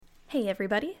Hey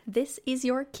everybody, this is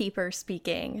your Keeper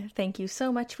speaking. Thank you so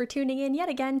much for tuning in yet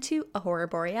again to Aurora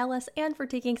Borealis and for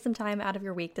taking some time out of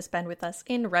your week to spend with us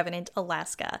in Revenant,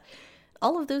 Alaska.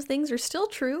 All of those things are still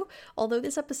true, although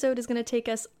this episode is going to take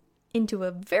us into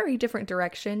a very different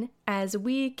direction as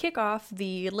we kick off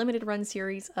the limited run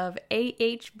series of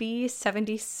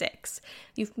AHB76.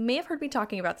 You may have heard me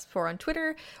talking about this before on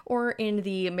Twitter or in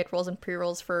the mid-rolls and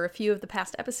pre-rolls for a few of the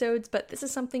past episodes, but this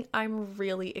is something I'm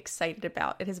really excited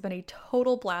about. It has been a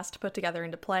total blast to put together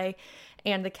and to play,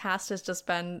 and the cast has just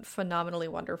been phenomenally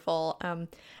wonderful, and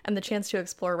the chance to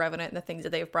explore Revenant and the things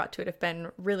that they've brought to it have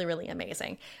been really, really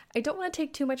amazing. I don't want to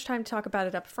take too much time to talk about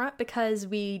it up front because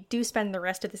we do spend the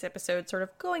rest of this episode sort of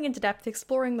going into depth,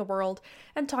 exploring the world,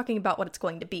 and talking about what it's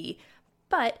going to be.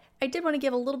 But I did want to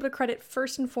give a little bit of credit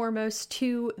first and foremost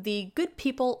to the good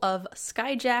people of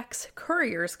Skyjack's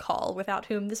Courier's Call, without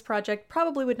whom this project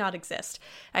probably would not exist.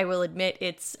 I will admit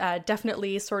it's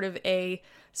definitely sort of a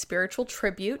spiritual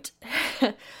tribute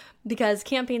because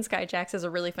Campaign Skyjacks is a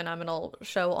really phenomenal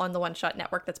show on the One Shot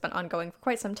Network that's been ongoing for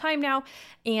quite some time now,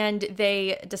 and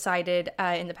they decided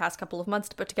in the past couple of months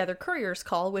to put together Courier's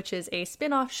Call, which is a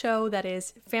spin-off show that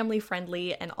is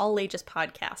family-friendly and all-ages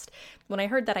podcast. When I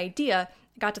heard that idea,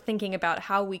 I got to thinking about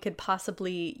how we could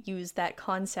possibly use that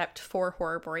concept for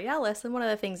Aurora Borealis, and one of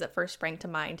the things that first sprang to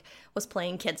mind was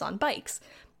playing Kids on Bikes.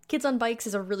 Kids on Bikes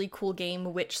is a really cool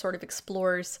game which sort of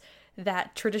explores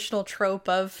that traditional trope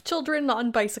of children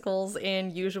on bicycles in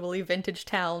usually vintage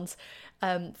towns,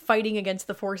 fighting against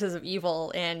the forces of evil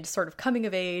and sort of coming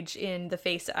of age in the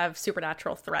face of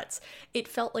supernatural threats. It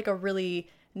felt like a really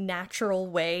natural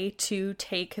way to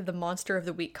take the Monster of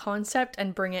the Week concept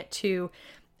and bring it to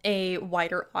a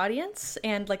wider audience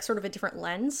and like sort of a different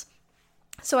lens.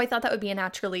 So I thought that would be a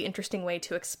naturally interesting way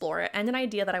to explore it and an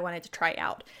idea that I wanted to try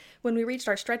out. When we reached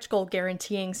our stretch goal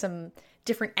guaranteeing some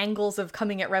different angles of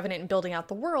coming at Revenant and building out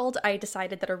the world, I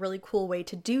decided that a really cool way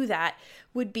to do that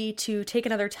would be to take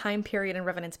another time period in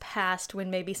Revenant's past when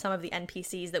maybe some of the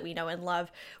NPCs that we know and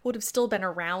love would have still been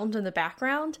around in the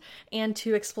background, and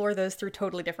to explore those through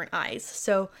totally different eyes.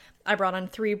 So I brought on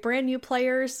 3 brand new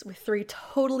players with 3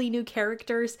 totally new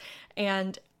characters,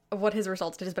 and what has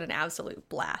resulted has been an absolute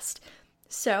blast.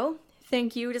 So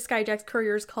thank you to Skyjack's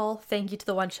Courier's Call. Thank you to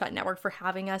the One Shot Network for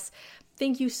having us.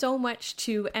 Thank you so much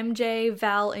to MJ,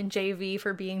 Val, and JV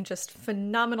for being just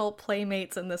phenomenal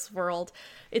playmates in this world.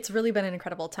 It's really been an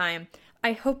incredible time.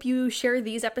 I hope you share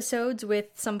these episodes with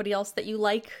somebody else that you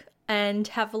like and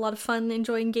have a lot of fun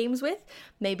enjoying games with.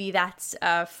 Maybe that's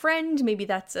a friend, maybe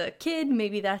that's a kid,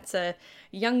 maybe that's a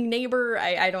young neighbor,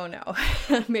 I don't know.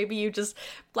 Maybe you just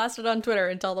blast it on Twitter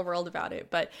and tell the world about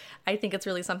it, but I think it's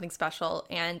really something special,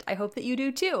 and I hope that you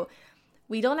do too.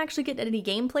 We don't actually get any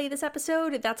gameplay this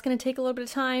episode, that's going to take a little bit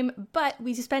of time, but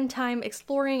we spend time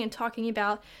exploring and talking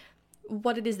about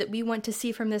what it is that we want to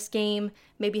see from this game,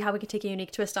 maybe how we can take a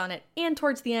unique twist on it, and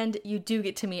towards the end, you do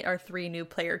get to meet our 3 new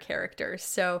player characters,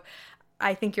 so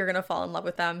I think you're going to fall in love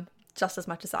with them just as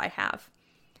much as I have.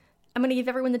 I'm going to give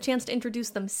everyone the chance to introduce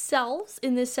themselves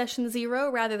in this session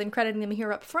 0 rather than crediting them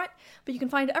here up front, but you can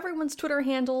find everyone's Twitter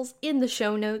handles in the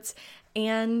show notes,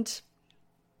 and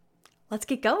let's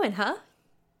get going, huh?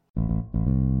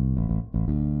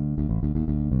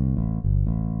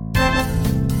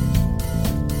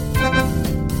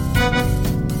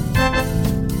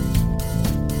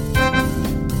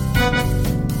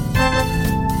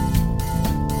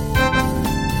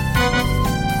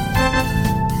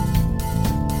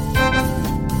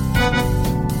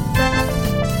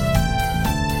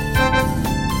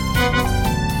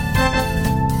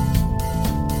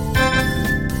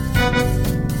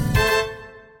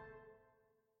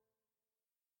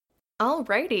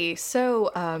 Alrighty,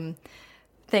 so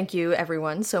thank you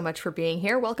everyone so much for being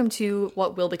here. Welcome to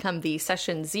what will become the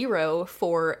session 0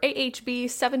 for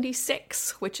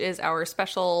AHB76, which is our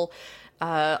special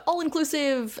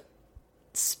all-inclusive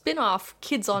spin-off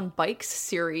Kids on Bikes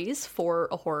series for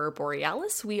Aurora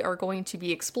Borealis. We are going to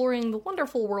be exploring the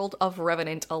wonderful world of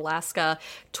Revenant, Alaska,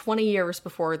 20 years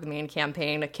before the main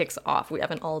campaign kicks off. We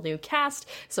have an all-new cast,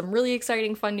 some really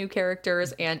exciting, fun new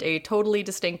characters, and a totally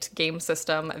distinct game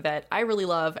system that I really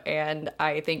love, and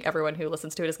I think everyone who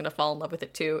listens to it is going to fall in love with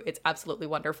it too. It's absolutely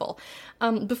wonderful.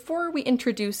 Before we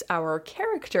introduce our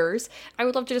characters, I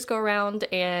would love to just go around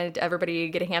and everybody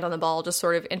get a hand on the ball, just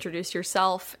sort of introduce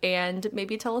yourself and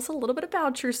maybe tell us a little bit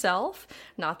about yourself.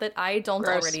 Not that I don't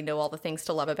already know all the things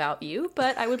to love about you,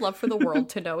 but I would love for the world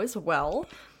to know as well.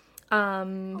 So,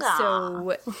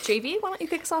 JV, why don't you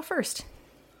kick us off first?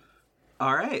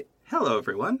 All right. Hello,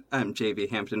 everyone. I'm JV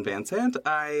Hampton Van Sant.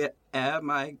 I am,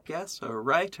 I guess, a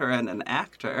writer and an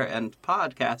actor and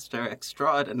podcaster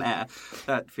extraordinaire.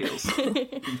 That feels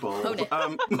bold.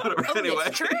 Whatever. Anyway,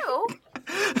 It's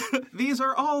true. these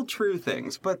are all true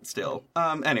things, but still.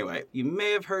 Anyway, you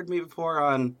may have heard me before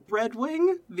on Red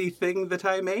Wing, the thing that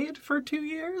I made for 2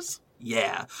 years.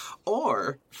 Yeah.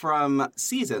 Or from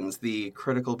Seasons, the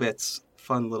Critical Bits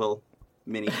fun little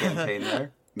mini campaign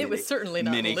there. It was certainly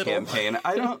not mini little. campaign.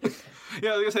 I don't.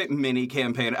 Yeah, I was gonna say mini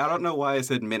campaign. I don't know why I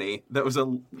said mini. That was a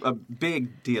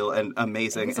big deal and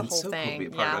amazing It was a and whole so cool thing, to be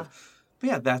a part of. But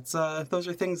yeah, that's those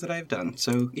are things that I've done.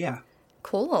 So yeah.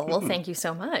 Cool. Well, thank you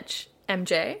so much.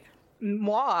 MJ?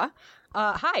 Moi.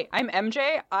 Hi, I'm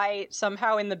MJ. I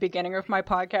somehow in the beginning of my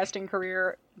podcasting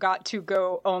career got to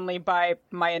go only by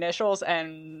my initials,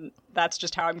 and that's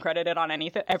just how I'm credited on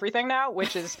everything now,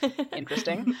 which is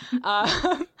interesting.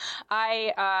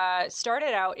 I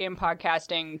started out in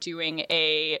podcasting doing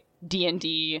a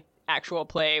D&D actual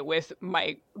play with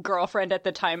my girlfriend at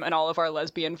the time and all of our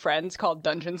lesbian friends called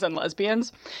Dungeons and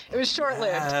Lesbians. It was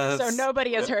short-lived, so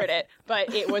nobody has heard it,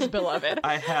 but it was beloved.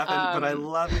 I haven't, but I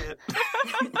love it.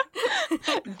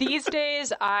 These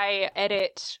days, I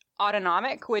edit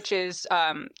Autonomic, which is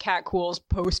Kat Cool's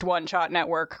post one-shot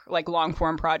network, like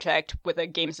long-form project with a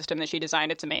game system that she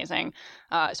designed. It's amazing.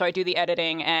 So I do the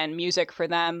editing and music for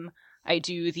them. I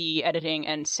do the editing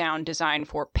and sound design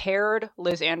for Paired,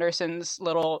 Liz Anderson's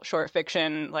little short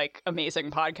fiction, like,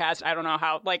 amazing podcast. I don't know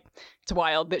how, like, it's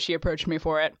wild that she approached me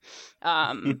for it.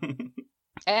 And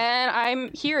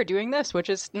I'm here doing this, which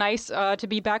is nice to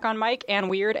be back on mic and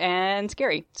weird and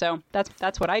scary. So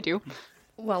that's what I do.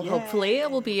 Well, hopefully it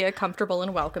will be a comfortable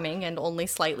and welcoming and only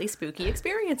slightly spooky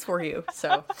experience for you. So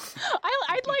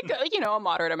I'd like, a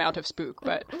moderate amount of spook,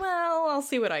 but... Well, I'll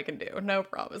see what I can do. No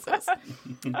promises.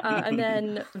 And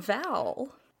then Val.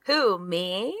 Who,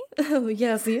 me? Oh,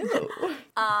 yes, you.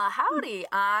 Howdy,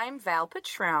 I'm Val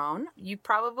Patrone. You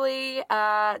probably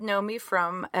know me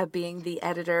from being the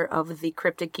editor of The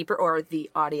Cryptic Keeper, or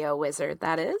The Audio Wizard,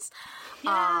 that is.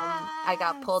 Yes. I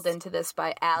got pulled into this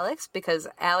by Alex because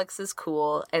Alex is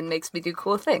cool and makes me do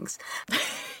cool things.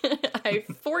 I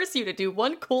force you to do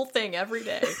one cool thing every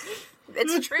day.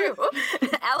 It's true.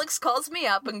 Alex calls me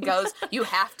up and goes, you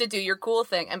have to do your cool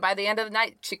thing. And by the end of the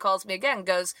night, she calls me again and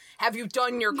goes, have you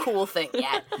done your cool thing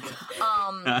yet?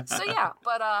 So yeah,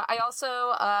 but I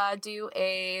also do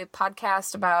a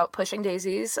podcast about pushing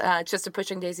daisies, just a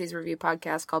Pushing Daisies review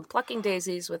podcast called Plucking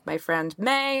Daisies with my friend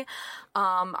May.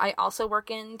 I also work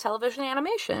in television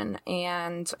animation,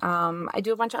 and I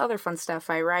do a bunch of other fun stuff.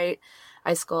 I write,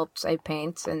 I sculpt, I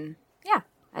paint, and yeah.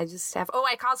 I just have... Oh,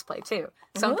 I cosplay, too.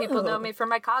 Some people know me for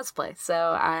my cosplay,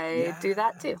 so I do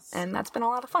that, too. And that's been a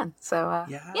lot of fun. So,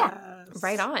 yeah.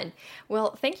 Right on.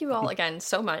 Well, thank you all again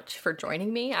so much for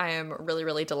joining me. I am really,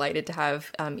 really delighted to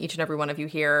have each and every one of you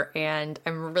here, and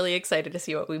I'm really excited to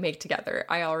see what we make together.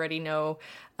 I already know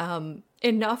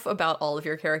enough about all of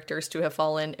your characters to have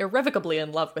fallen irrevocably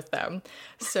in love with them.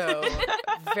 So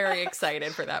very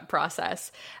excited for that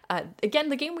process. Again,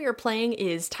 the game we are playing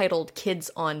is titled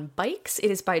Kids on Bikes. It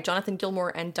is by Jonathan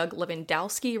Gilmour and Doug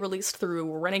Lewandowski, released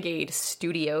through Renegade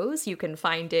Studios. You can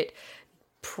find it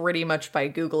pretty much by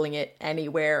Googling it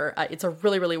anywhere. It's a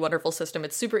really, really wonderful system.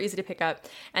 It's super easy to pick up,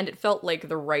 and it felt like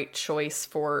the right choice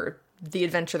for the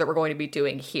adventure that we're going to be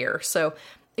doing here. So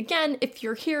again, if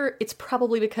you're here, it's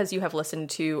probably because you have listened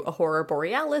to Aurora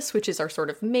Borealis, which is our sort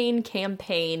of main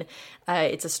campaign.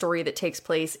 It's a story that takes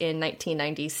place in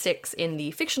 1996 in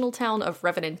the fictional town of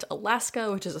Revenant,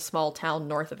 Alaska, which is a small town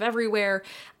north of everywhere.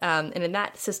 And in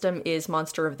that system is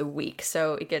Monster of the Week.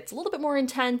 So it gets a little bit more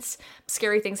intense.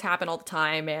 Scary things happen all the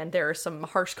time, and there are some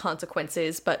harsh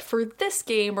consequences. But for this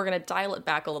game, we're going to dial it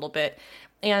back a little bit.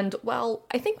 And while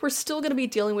I think we're still going to be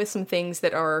dealing with some things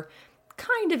that are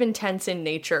kind of intense in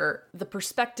nature, the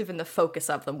perspective and the focus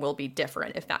of them will be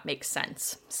different, if that makes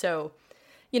sense. So,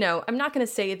 I'm not going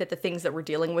to say that the things that we're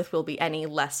dealing with will be any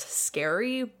less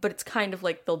scary, but it's kind of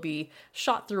like they'll be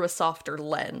shot through a softer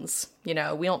lens. We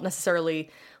don't necessarily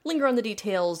linger on the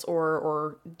details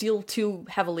or deal too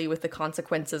heavily with the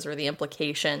consequences or the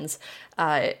implications.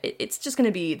 It's just going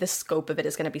to be, the scope of it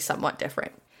is going to be somewhat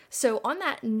different. So on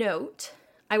that note,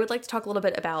 I would like to talk a little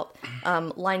bit about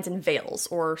lines and veils,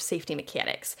 or safety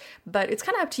mechanics, but it's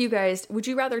kind of up to you guys. Would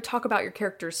you rather talk about your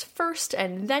characters first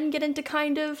and then get into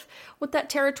kind of what that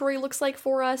territory looks like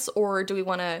for us, or do we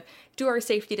want to do our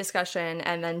safety discussion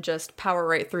and then just power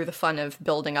right through the fun of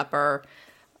building up our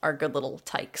good little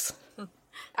tykes?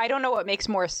 I don't know what makes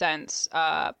more sense.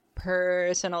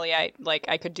 Personally,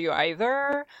 I could do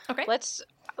either. Okay. Let's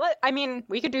I mean,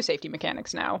 we could do safety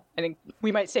mechanics now. I think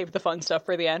we might save the fun stuff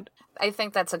for the end. I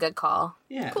think that's a good call.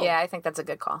 Yeah. Cool. Yeah, I think that's a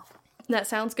good call. That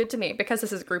sounds good to me. Because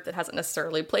this is a group that hasn't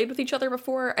necessarily played with each other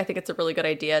before, I think it's a really good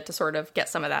idea to sort of get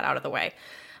some of that out of the way.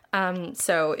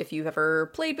 So if you've ever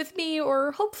played with me,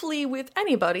 or hopefully with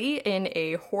anybody in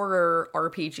a horror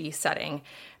RPG setting,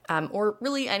 or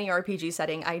really any RPG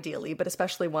setting ideally, but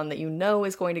especially one that you know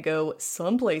is going to go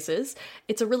some places,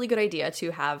 it's a really good idea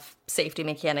to have safety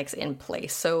mechanics in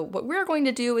place. So what we're going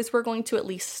to do is we're going to at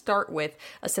least start with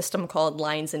a system called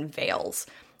lines and veils.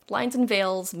 Lines and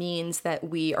veils means that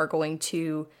we are going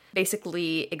to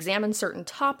basically examine certain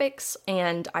topics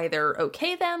and either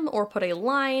okay them or put a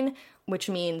line, which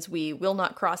means we will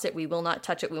not cross it, we will not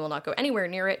touch it, we will not go anywhere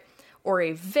near it, or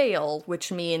a veil,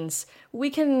 which means we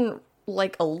can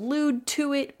allude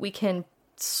to it, we can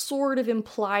sort of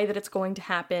imply that it's going to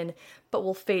happen, but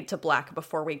we'll fade to black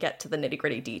before we get to the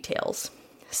nitty-gritty details.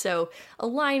 So a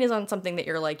line is on something that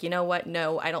you're like, you know what,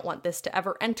 no, I don't want this to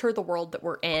ever enter the world that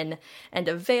we're in, and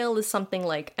a veil is something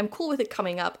like, I'm cool with it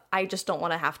coming up, I just don't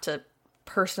want to have to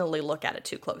personally look at it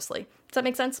too closely. Does that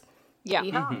make sense? Yeah.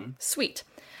 Mm-hmm. Sweet.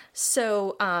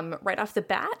 So, right off the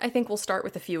bat, I think we'll start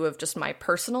with a few of just my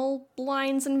personal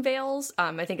lines and veils.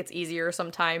 I think it's easier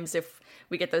sometimes if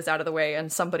we get those out of the way and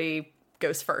somebody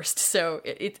goes first. So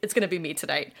it's going to be me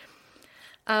tonight.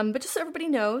 But just so everybody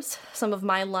knows, some of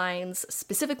my lines,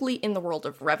 specifically in the world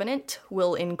of Revenant,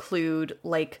 will include,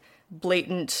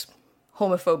 blatant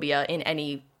homophobia in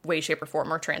any way, shape, or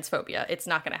form, or transphobia. It's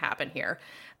not going to happen here.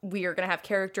 We are going to have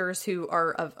characters who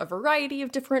are of a variety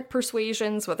of different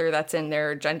persuasions, whether that's in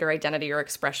their gender identity or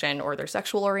expression or their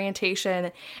sexual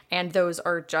orientation, and those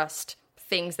are just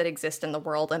things that exist in the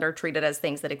world and are treated as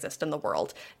things that exist in the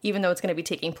world. Even though it's going to be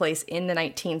taking place in the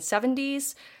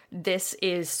 1970s, this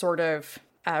is sort of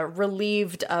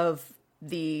relieved of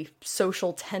the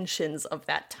social tensions of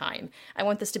that time. I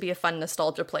want this to be a fun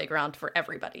nostalgia playground for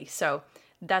everybody, so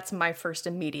that's my first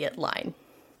immediate line.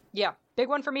 Yeah, big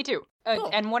one for me too.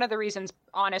 Cool. And one of the reasons,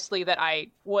 honestly, that I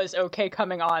was okay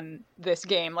coming on this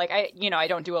game, I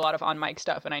don't do a lot of on-mic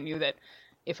stuff, and I knew that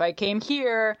if I came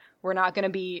here, we're not going to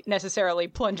be necessarily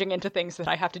plunging into things that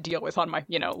I have to deal with on my,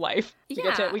 life.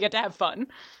 We get to have fun.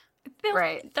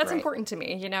 That's important to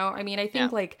me, I mean, I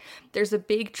think there's a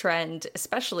big trend,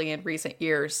 especially in recent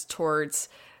years, towards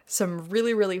some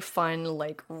really, really fun,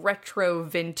 retro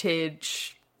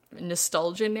vintage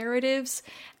nostalgia narratives,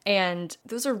 and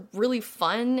those are really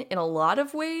fun in a lot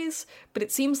of ways, but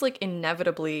it seems like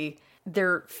inevitably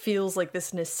there feels like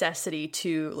this necessity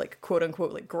to quote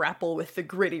unquote grapple with the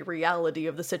gritty reality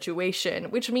of the situation,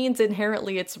 which means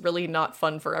inherently it's really not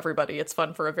fun for everybody. It's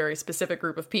fun for a very specific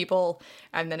group of people,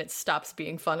 and then it stops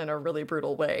being fun in a really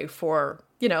brutal way for,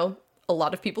 a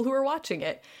lot of people who are watching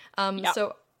it.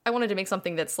 So I wanted to make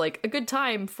something that's a good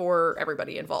time for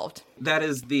everybody involved. That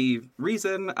is the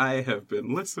reason I have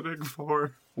been listening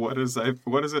for, what is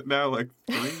it now, 3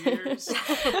 years?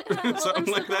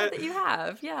 Something like that. That you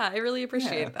have. Yeah, I really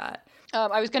appreciate that.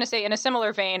 I was going to say, in a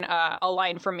similar vein, a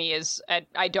line for me is,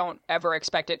 I don't ever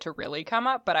expect it to really come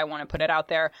up, but I want to put it out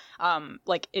there.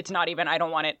 It's not even, I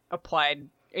don't want it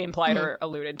implied or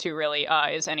alluded to really,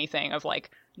 is anything of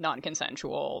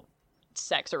non-consensual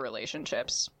sex or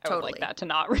relationships. I would like that to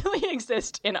not really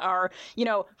exist in our,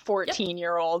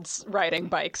 14-year-olds riding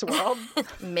bikes world.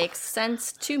 Makes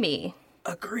sense to me.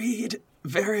 Agreed.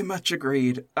 Very much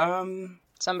agreed.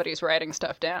 Somebody's writing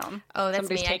stuff down. Oh, that's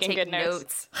Somebody's me. taking I take good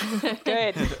notes.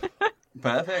 Good.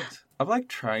 Perfect. I'm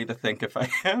trying to think if I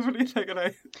have anything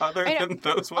other than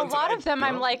those ones. A lot of them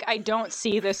I'm I don't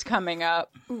see this coming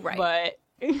up. Right. But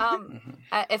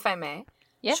if I may.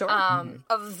 Yeah. Sure.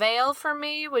 A veil for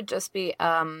me would just be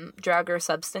drug or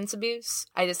substance abuse.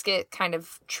 I just get kind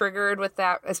of triggered with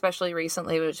that, especially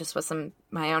recently, with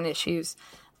my own issues.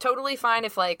 Totally fine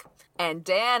if and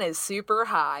Dan is super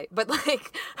high, but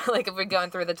if we're going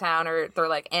through the town, or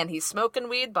they're and he's smoking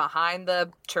weed behind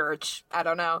the church. I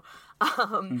don't know.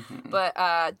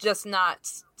 But just not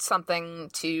something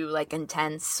too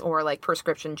intense or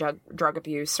prescription drug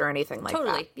abuse or anything like that.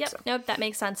 Totally. Yep. So. Nope. That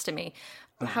makes sense to me.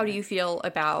 How do you feel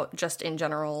about just in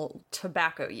general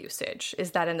tobacco usage?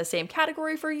 Is that in the same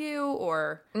category for you,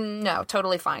 or? No,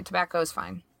 totally fine. Tobacco is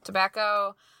fine.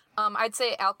 Tobacco, I'd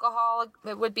say alcohol,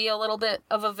 it would be a little bit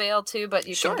of a veil too, but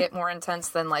you can get more intense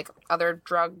than other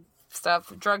drug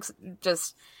stuff. Drugs,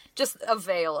 just a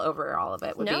veil over all of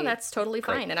it would be. No, that's totally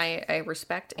great. fine, and I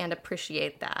respect and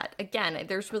appreciate that. Again,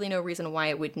 there's really no reason why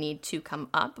it would need to come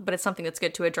up, but it's something that's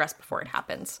good to address before it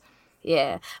happens.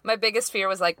 Yeah. My biggest fear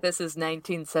was this is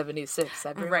 1976.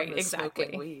 Everyone was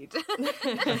smoking weed.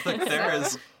 I think there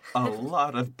is a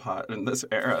lot of pot in this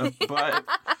era, but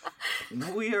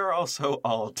we are also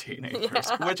all teenagers,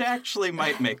 which actually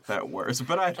might make that worse,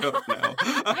 but I don't know.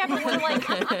 Yeah, but we're like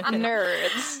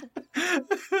nerds.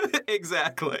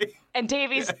 Exactly. And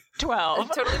Davey's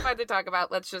 12. Totally fine to talk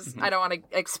about. Let's just, I don't want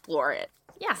to explore it.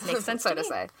 Yeah, makes sense So to to me.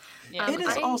 say. Yeah. It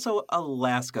is also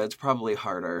Alaska. It's probably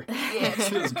harder. Yeah. to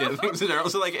just get things in general.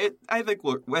 So, like, I think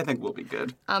we'll be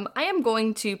good. I am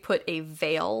going to put a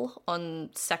veil on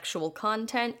sexual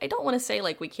content. I don't want to say,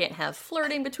 like, we can't have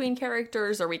flirting between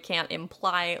characters or we can't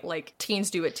imply, like, teens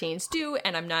do what teens do,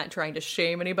 and I'm not trying to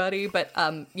shame anybody, but,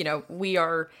 you know, we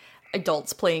are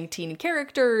adults playing teen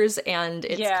characters, and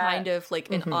it's kind of,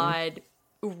 like, an odd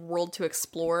world to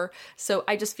explore. So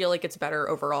I just feel like it's better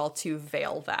overall to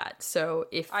veil that. So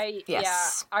if I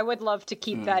Yes. would love to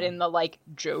keep that in the like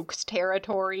jokes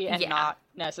territory and not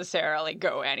necessarily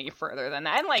go any further than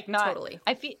that. And like not Totally.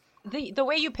 I feel the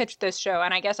way you pitched this show,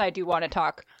 and I guess I do want to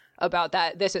talk about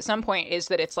this at some point, is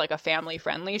that it's like a family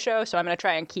friendly show. So I'm going to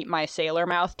try and keep my sailor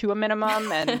mouth to a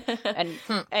minimum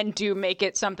and do make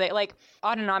it something like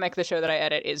Autonomic, the show that I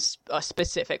edit, is a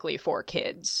specifically for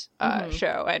kids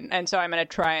show. And so I'm going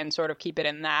to try and sort of keep it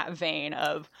in that vein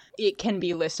of it can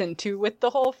be listened to with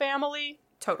the whole family.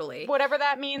 totally. Whatever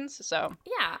that means. So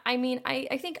Yeah, I mean,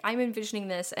 I think I'm envisioning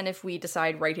this, and if we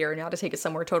decide right here and now to take it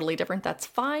somewhere totally different, that's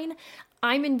fine.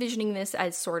 I'm envisioning this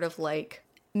as sort of like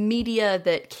media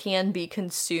that can be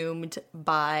consumed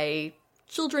by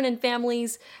children and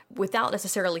families without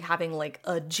necessarily having like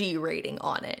a G rating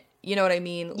on it. You know what I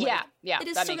mean? Like, yeah, it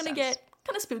is that still makes going to sense. get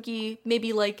kind of spooky,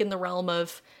 maybe like in the realm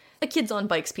of a Kids on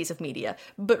Bikes piece of media,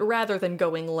 but rather than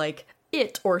going like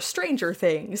It or Stranger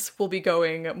Things, we'll be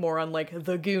going more on like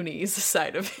the Goonies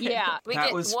side of it. yeah. We That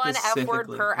get was one F word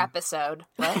specifically- per episode.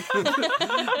 What?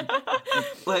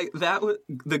 Like,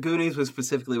 the Goonies was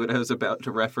specifically what I was about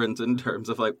to reference in terms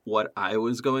of, like, what I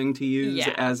was going to use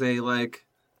Yeah. as a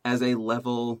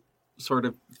level sort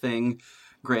of thing.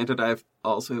 Granted, I've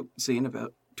also seen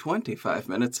about 25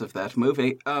 minutes of that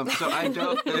movie. So I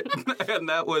don't, and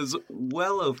that was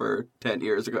well over 10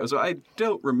 years ago, so I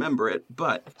don't remember it,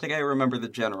 but I think I remember the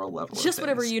general level of Just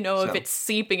whatever things, you know so. of it's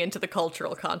seeping into the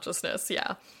cultural consciousness,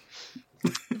 yeah.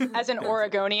 As an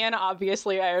Oregonian,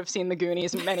 obviously I have seen the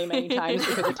Goonies many, many times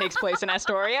because it takes place in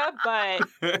Astoria, but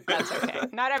that's okay.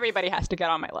 Not everybody has to get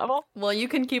on my level. Well, you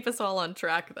can keep us all on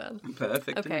track then.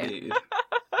 Perfect Okay. indeed.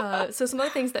 So some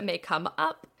other things that may come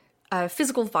up.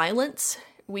 Physical violence.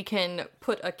 We can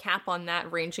put a cap on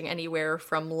that, ranging anywhere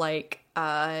from like,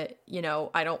 you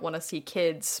know, I don't want to see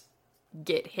kids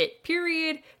get hit,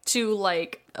 period, to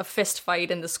like a fist fight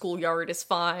in the schoolyard is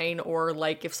fine, or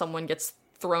like if someone gets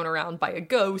thrown around by a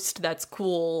ghost, that's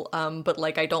cool, but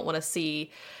like I don't want to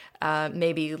see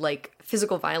maybe like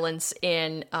physical violence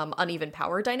in uneven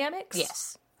power dynamics.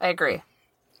 Yes, I agree.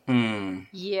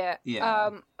 Yeah. Yeah.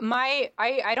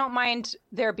 I don't mind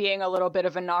there being a little bit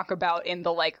of a knockabout in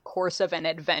the like course of an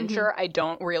adventure. I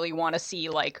don't really want to see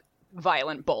like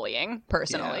violent bullying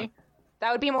personally. Yeah.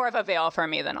 That would be more of a veil for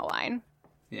me than a line.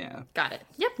 Yeah. Got it.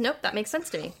 Yep, nope, that makes sense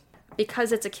to me.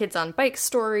 Because it's a kids on bike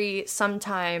story,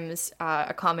 sometimes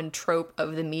a common trope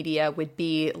of the media would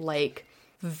be like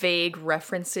vague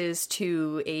references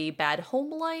to a bad home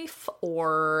life,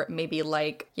 or maybe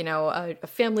like, you know, a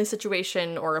family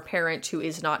situation or a parent who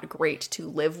is not great to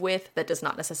live with that does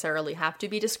not necessarily have to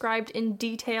be described in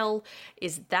detail.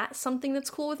 Is that something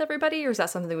that's cool with everybody, or is that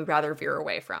something we'd rather veer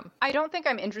away from? I don't think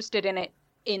I'm interested in it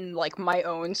in like my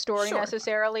own story Sure.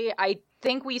 necessarily. I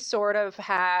think we sort of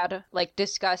had like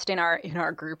discussed in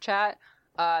our group chat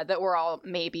that we're all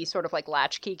maybe sort of like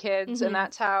latchkey kids, and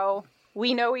that's how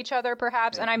we know each other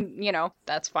perhaps. And I'm, you know,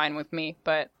 that's fine with me,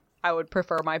 but I would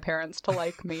prefer my parents to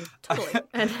like me. Totally.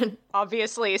 And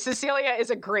Obviously, Cecilia is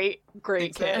a great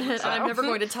kid. so. I'm never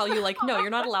going to tell you, like, no, you're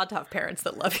not allowed to have parents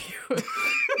that love you.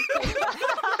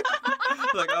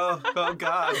 Like, oh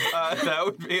God, that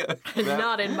would be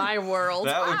Not in my world.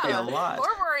 that would be a lot. Poor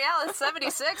Borealis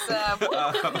 76.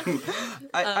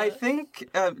 I think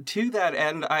to that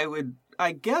end,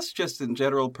 I guess just in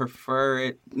general prefer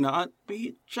it not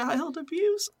be child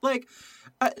abuse. Like,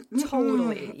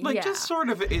 Totally, like yeah. just sort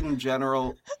of in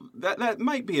general, that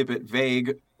might be a bit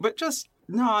vague, but just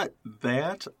not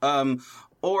that.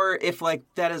 Or if like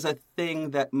that is a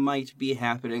thing that might be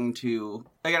happening to,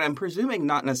 again, I'm presuming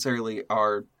not necessarily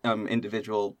our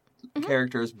individual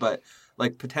characters, but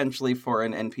like potentially for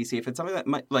an NPC, if it's something that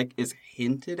might like is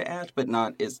hinted at, but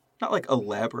not like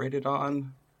elaborated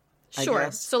on. I Sure.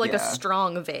 guess. So like Yeah. a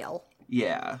strong veil.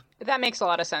 Yeah. That makes a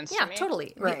lot of sense to me. Yeah,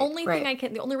 totally. Right, the only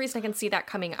reason I can see that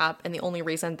coming up, and the only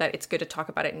reason that it's good to talk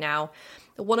about it now,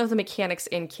 one of the mechanics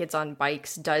in Kids on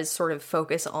Bikes does sort of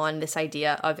focus on this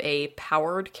idea of a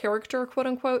powered character, quote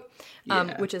unquote,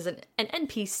 which is an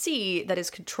NPC that is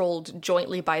controlled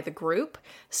jointly by the group.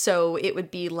 So it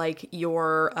would be like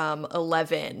your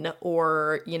 11,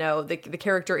 or, you know, the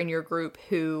character in your group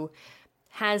who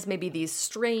has maybe these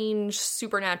strange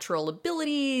supernatural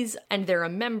abilities, and they're a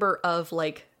member of,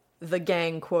 like, the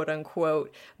gang, quote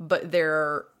unquote, but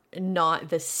they're not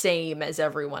the same as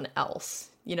everyone else.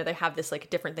 You know, they have this, like,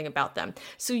 different thing about them.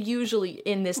 So usually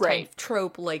in this type of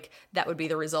trope, like, that would be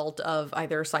the result of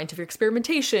either scientific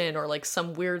experimentation or, like,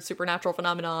 some weird supernatural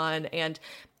phenomenon. And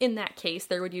in that case,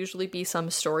 there would usually be some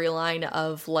storyline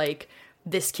of, like,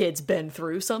 this kid's been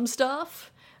through some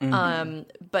stuff.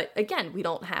 But again, we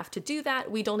don't have to do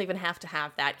that. We don't even have to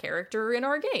have that character in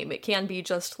our game. It can be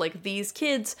just like these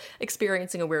kids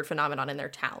experiencing a weird phenomenon in their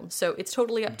town. So it's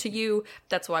totally up to you.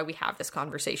 That's why we have this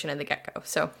conversation in the get-go.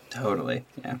 So Totally.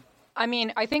 Yeah. I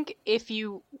mean, I think if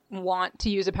you want to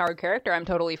use a powered character, I'm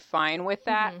totally fine with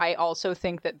that. I also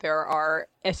think that there are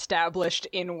established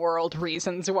in-world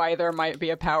reasons why there might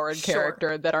be a powered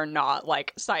character that are not,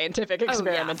 like, scientific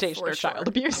experimentation or child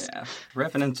abuse. Yeah.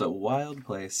 Revenant's a wild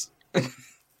place.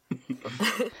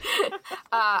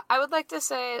 I would like to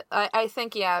say, I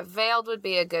think, Veiled would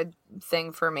be a good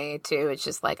thing for me too. It's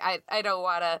just like I don't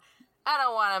want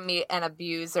to meet an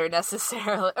abuser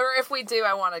necessarily, or if we do,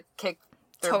 I want to kick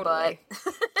their butt.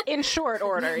 In short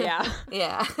order, yeah.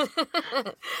 Yeah.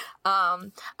 I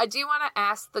do want to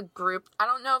ask the group. I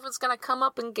don't know if it's going to come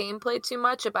up in gameplay too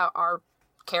much about our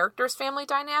characters' family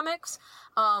dynamics.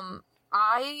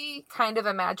 I kind of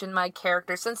imagine my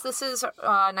character, since this is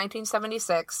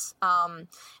 1976, and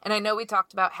I know we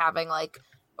talked about having, like,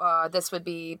 this would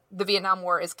be, the Vietnam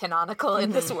War is canonical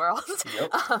in this world. Yep.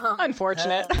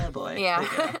 Unfortunate. Oh, boy. Yeah.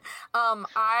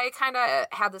 I kind of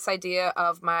had this idea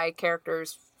of my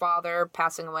character's father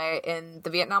passing away in the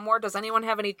Vietnam War. Does anyone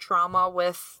have any trauma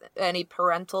with any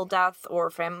parental death or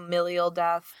familial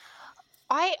death?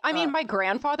 I mean, my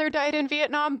grandfather died in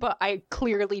Vietnam, but I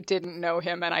clearly didn't know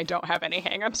him, and I don't have any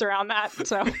hang-ups around that,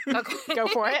 so go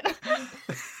for it.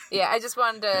 Yeah, I just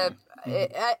wanted to...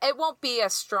 It won't be a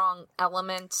strong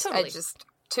element. Totally. I just...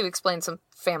 To explain some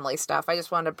family stuff. I just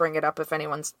wanted to bring it up if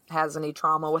anyone has any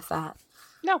trauma with that.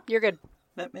 No, you're good.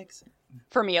 That makes sense.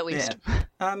 For me, at least.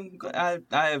 Yeah.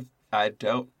 I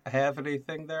don't have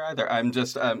anything there either. I'm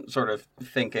just sort of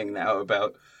thinking now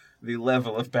about the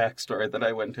level of backstory that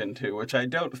I went into, which I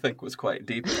don't think was quite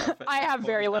deep enough. I have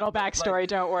very little backstory,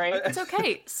 don't worry. it's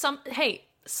okay.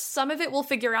 Some of it we'll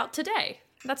figure out today.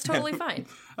 That's totally fine.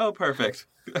 Oh, perfect.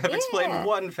 I've explained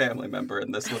one family member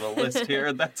in this little list here,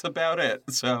 and that's about it.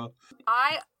 So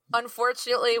I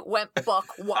unfortunately went buck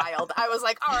wild. I was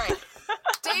like, all right,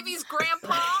 Davey's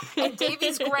grandpa and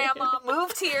Davey's grandma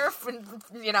moved here from,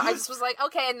 I just was like,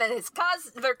 okay, and then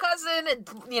their cousin,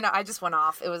 and I just went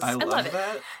off. It was I love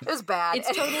that. It was bad.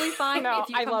 It's totally fine No, if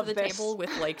you I come love to the this. table with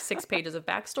like 6 pages of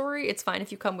backstory. It's fine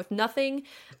if you come with nothing.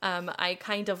 I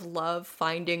kind of love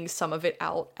finding some of it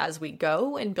out as we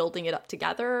go and building it up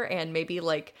together, and maybe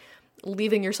like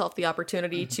leaving yourself the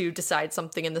opportunity to decide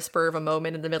something in the spur of a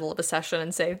moment in the middle of a session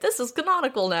and say, this is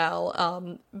canonical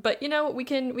now. But we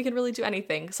can really do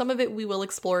anything. Some of it we will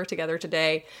explore together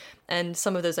today, and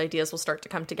some of those ideas will start to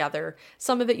come together.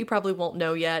 Some of it you probably won't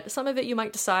know yet. Some of it you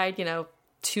might decide,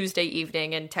 Tuesday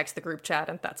evening and text the group chat,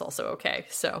 and that's also okay.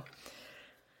 So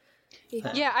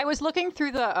Yeah, I was looking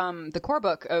through the core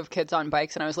book of Kids on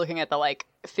Bikes, and I was looking at the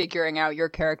figuring out your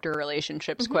character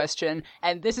relationships question.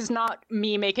 And this is not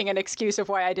me making an excuse of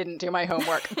why I didn't do my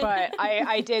homework, but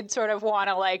I did sort of want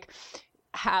to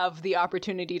have the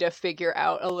opportunity to figure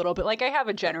out a little bit. I have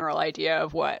a general idea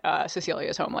of what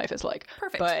Cecilia's home life is like.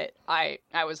 Perfect. But I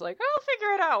was like, I'll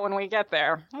figure it out when we get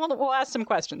there. We'll ask some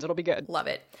questions. It'll be good. love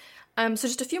it. So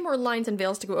just a few more lines and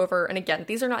veils to go over. And again,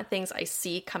 these are not things I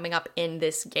see coming up in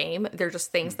this game. They're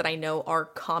just things that I know are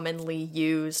commonly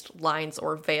used lines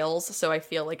or veils. So I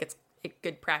feel like it's a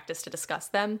good practice to discuss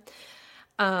them.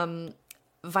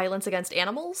 Violence against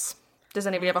animals. Does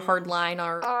anybody have a hard line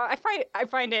or? I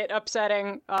find it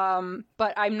upsetting.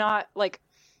 But I'm not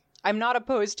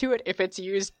opposed to it if it's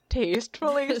used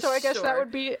tastefully. So I guess Sure. that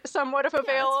would be somewhat of a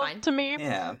veil that's fine. to me.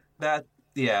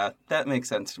 Yeah, that makes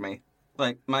sense to me.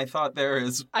 My thought there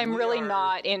is I'm really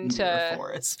not into near a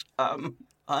forest.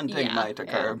 Hunting might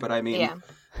occur, but I mean,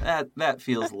 that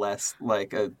feels less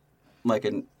like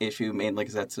an issue, mainly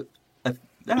because that's I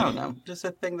don't know, just a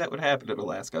thing that would happen in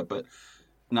Alaska, but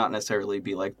not necessarily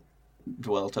be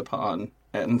dwelt upon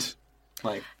and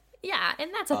Yeah, and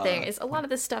that's the thing, is a lot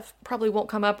of this stuff probably won't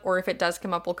come up, or if it does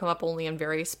come up, will come up only in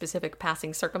very specific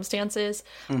passing circumstances.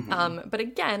 But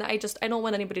again, I don't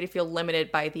want anybody to feel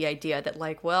limited by the idea that,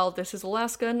 like, well, this is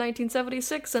Alaska in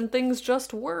 1976 and things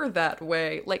just were that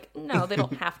way. Like, no, they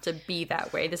don't have to be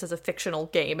that way. This is a fictional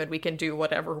game and we can do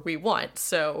whatever we want.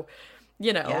 So,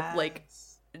 you know, like,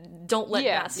 don't let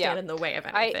that stand in the way of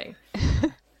anything.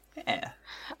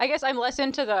 I guess I'm less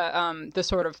into the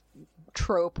sort of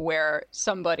trope where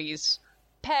somebody's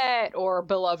pet or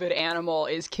beloved animal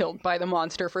is killed by the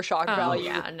monster for shock value.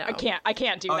 Yeah, no. I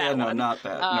can't do that. Yeah, no, one. not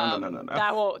that.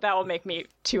 No. That will make me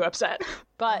too upset.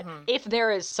 But if there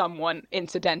is someone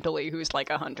incidentally who's like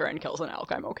a hunter and kills an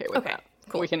elk, I'm okay with that.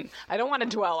 Cool. I don't want to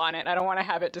dwell on it. I don't want to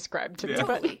have it described to me.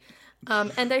 Totally.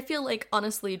 And I feel like,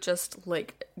 honestly, just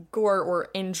like gore or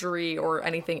injury or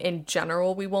anything in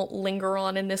general, we won't linger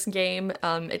on in this game.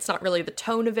 It's not really the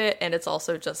tone of it, and it's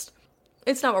also just,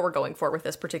 it's not what we're going for with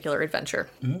this particular adventure.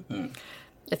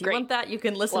 If you want that, you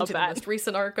can listen to the most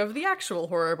recent arc of the actual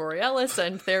Horror Borealis,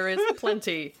 and there is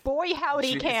plenty. Boy,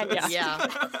 howdy, can ya? Yeah.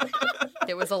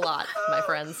 It was a lot, my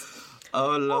friends.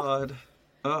 Oh, Lord.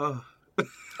 Oh.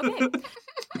 Okay.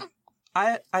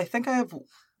 I think I have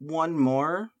one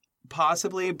more,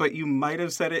 possibly, but you might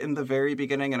have said it in the very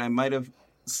beginning, and I might have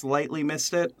slightly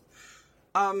missed it.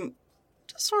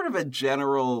 Just sort of a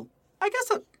general, I guess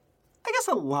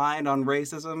a line on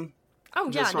racism. Oh,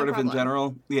 yeah, just sort no of problem. in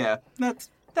general. Yeah,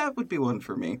 that would be one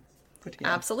for me. But yeah.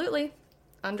 Absolutely.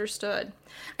 Understood.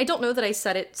 I don't know that I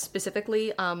said it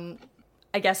specifically.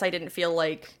 I guess I didn't feel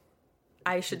like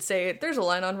I should say there's a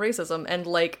line on racism, and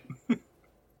like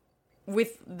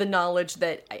with the knowledge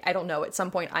that I don't know, at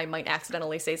some point I might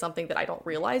accidentally say something that I don't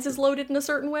realize is loaded in a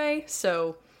certain way.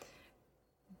 So,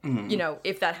 you know,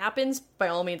 if that happens, by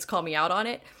all means call me out on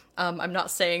it. I'm not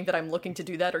saying that I'm looking to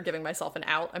do that or giving myself an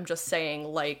out. I'm just saying,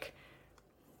 like,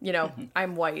 you know,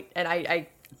 I'm white, and I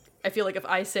feel like if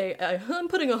I say I'm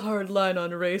putting a hard line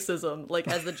on racism, like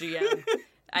as the GM,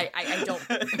 I don't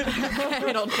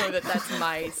I don't know that that's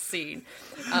my scene.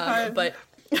 But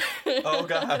Oh,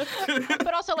 God.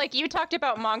 But also, like, you talked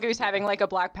about Mongoose having, like, a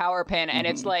Black Power pin, and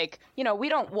it's like, you know, we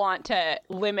don't want to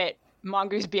limit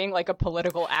Mongoose being, like, a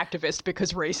political activist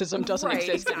because racism doesn't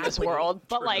exist in this world.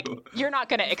 But, like, you're not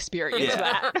going to experience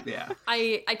that. Yeah.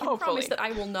 I can promise that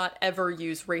I will not ever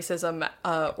use racism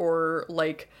or,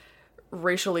 like,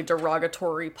 racially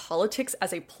derogatory politics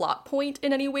as a plot point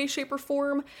in any way, shape, or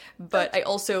form. But I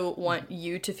also want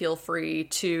you to feel free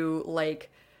to, like,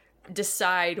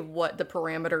 decide what the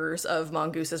parameters of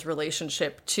Mongoose's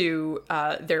relationship to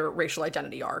their racial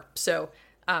identity are. So,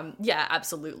 yeah,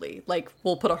 absolutely. Like,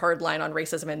 we'll put a hard line on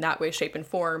racism in that way, shape, and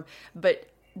form, but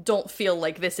don't feel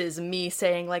like this is me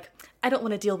saying, like, I don't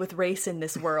want to deal with race in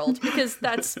this world, because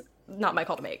that's not my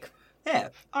call to make. Yeah,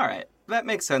 all right. That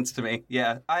makes sense to me.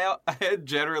 Yeah, I had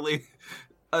generally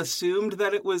assumed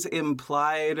that it was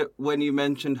implied when you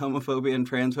mentioned homophobia and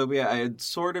transphobia. I had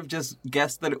sort of just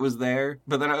guessed that it was there,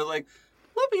 but then I was like,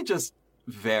 let me just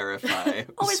verify.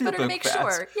 Always better to make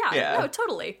sure. Yeah, no,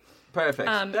 totally. Perfect.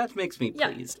 That makes me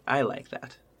pleased. Yeah. I like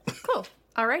that. Cool.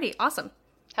 Alrighty, awesome.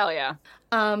 Hell yeah.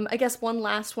 I guess one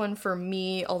last one for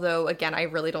me, although, again, I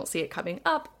really don't see it coming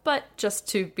up, but just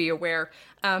to be aware,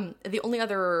 the only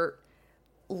other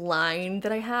line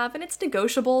that I have, and it's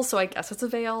negotiable, so I guess it's a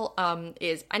veil,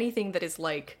 is anything that is,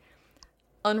 like,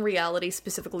 unreality,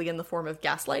 specifically in the form of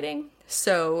gaslighting.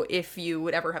 So if you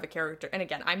would ever have a character, and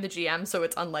again, I'm the GM, so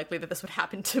it's unlikely that this would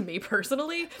happen to me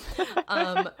personally,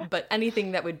 but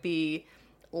anything that would be,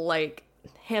 like,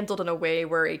 handled in a way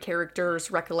where a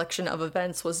character's recollection of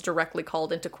events was directly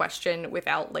called into question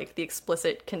without, like, the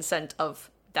explicit consent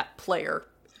of that player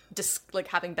like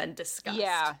having been discussed.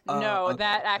 Yeah, no, okay.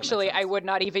 That actually, I would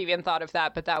not have even thought of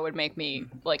that, but that would make me,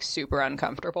 like, super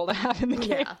uncomfortable to have in the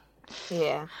game.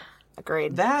 Yeah,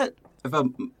 agreed. That, a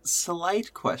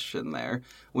slight question there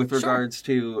with regards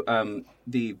to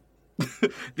the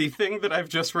the thing that I've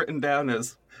just written down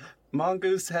is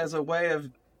Mongoose has a way of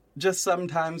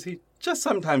sometimes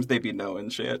they be knowing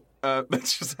shit.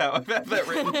 That's just how I've had that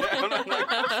written down. I'm like,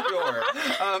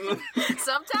 sure.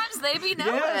 Sometimes they be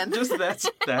knowing. Yeah, just that's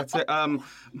it.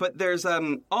 But there's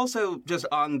also just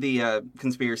on the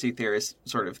conspiracy theorist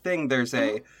sort of thing. There's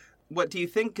what do you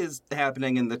think is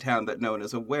happening in the town that no one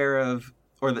is aware of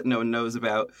or that no one knows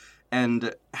about,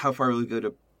 and how far will you go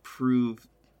to prove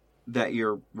that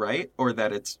you're right or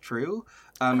that it's true?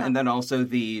 And then also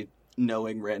the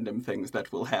knowing random things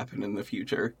that will happen in the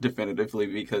future definitively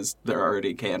because they're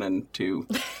already canon to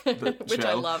the Which show.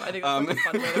 I love. I think that's a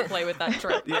fun way to play with that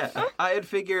trope. Yeah. I had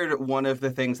figured one of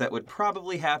the things that would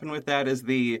probably happen with that is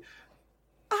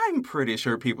I'm pretty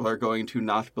sure people are going to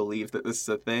not believe that this is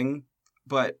a thing,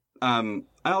 but I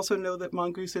also know that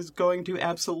Mongoose is going to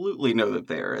absolutely know that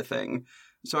they are a thing.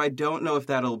 So I don't know if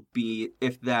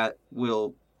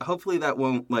hopefully that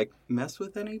won't, like, mess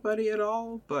with anybody at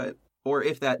all, or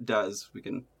if that does, we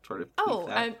can sort of keep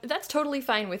that. That's totally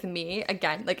fine with me.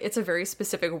 Again, like, it's a very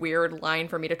specific, weird line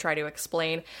for me to try to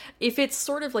explain. If it's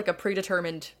sort of like a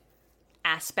predetermined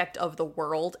aspect of the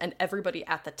world and everybody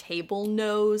at the table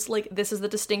knows, like, this is the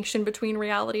distinction between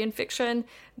reality and fiction,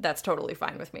 that's totally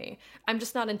fine with me. I'm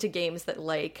just not into games that,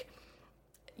 like,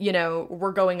 you know,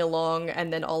 we're going along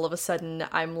and then all of a sudden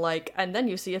I'm like, and then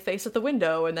you see a face at the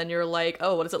window and then you're like,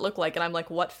 oh, what does it look like? And I'm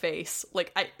like, what face?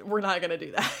 Like, we're not gonna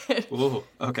do that. Ooh,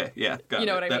 okay, yeah, got you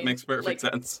know it. What I mean? That makes perfect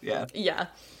sense, yeah. Yeah.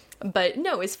 But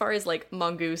no, as far as, like,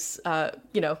 Mongoose,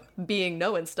 you know, being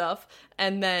knowing stuff,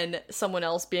 and then someone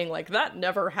else being like, that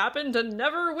never happened and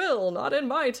never will, not in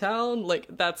my town, like,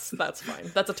 that's fine.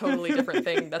 That's a totally different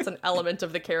thing. That's an element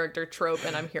of the character trope,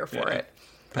 and I'm here for it.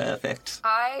 Perfect.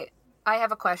 I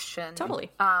have a question.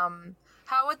 Totally.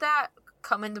 How would that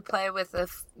come into play with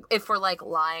if we're, like,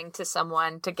 lying to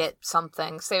someone to get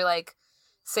something? Say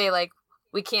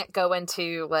we can't go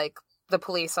into, like, the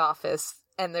police office,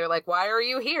 and they're like, why are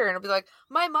you here? And it'll be like,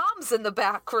 my mom's in the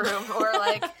back room, or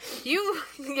like, you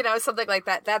know, something like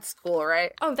that. That's cool,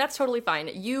 right? Oh, that's totally fine.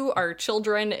 You are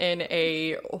children in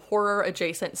a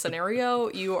horror-adjacent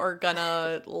scenario. You are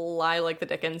gonna lie like the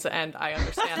Dickens, and I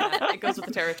understand that. It goes with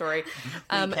the territory.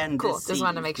 Cool. Just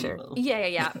wanted to make sure.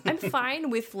 Yeah. I'm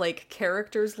fine with, like,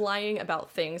 characters lying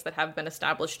about things that have been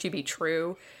established to be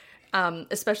true.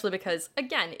 Especially because,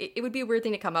 again, it would be a weird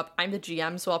thing to come up. I'm the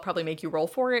GM, so I'll probably make you roll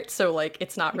for it. So, like,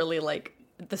 it's not really, like,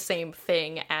 the same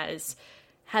thing as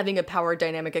having a power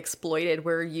dynamic exploited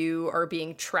where you are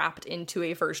being trapped into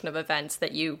a version of events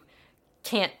that you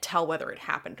can't tell whether it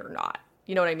happened or not.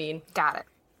 You know what I mean? Got it.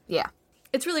 Yeah.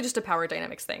 It's really just a power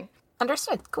dynamics thing.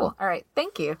 Understood. Cool. All right.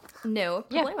 Thank you. No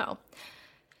problemo.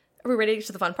 Are we ready to get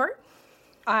to the fun part?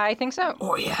 I think so.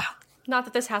 Oh, yeah. Not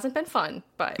that this hasn't been fun,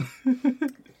 but...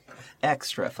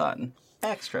 Extra fun.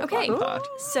 Okay, Fun pod.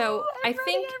 So I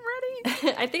think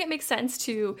it makes sense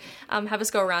to have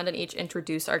us go around and each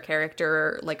introduce our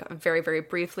character, like, very, very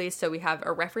briefly, so we have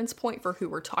a reference point for who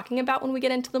we're talking about when we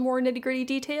get into the more nitty-gritty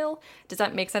detail. Does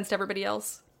that make sense to everybody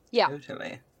else? Yeah.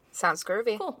 Totally. Sounds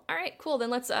groovy. Cool. All right, cool.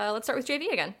 Then let's start with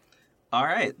JV again. All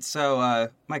right, so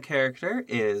my character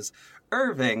is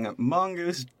Irving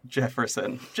Mongoose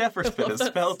Jefferson. Jefferson is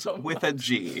spelled so with a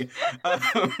G.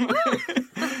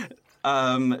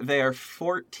 They are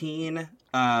 14.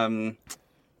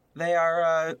 They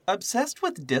are obsessed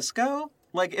with disco,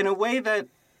 like, in a way that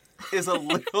is a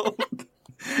little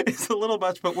it's a little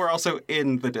much, but we're also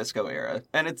in the disco era,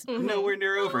 and it's nowhere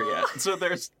near over yet. So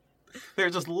they're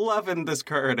just loving this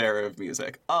current era of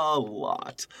music a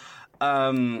lot.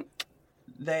 I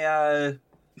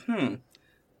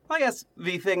guess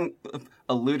the thing,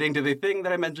 alluding to the thing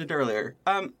that I mentioned earlier,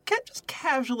 just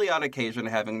casually on occasion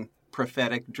having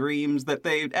prophetic dreams that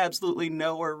they absolutely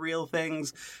know are real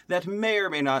things that may or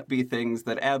may not be things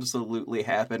that absolutely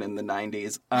happen in the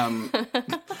 90s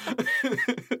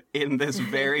in this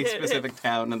very specific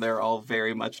town, and they're all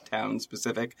very much town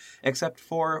specific, except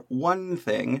for one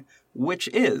thing, which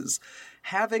is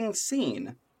having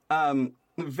seen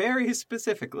very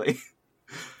specifically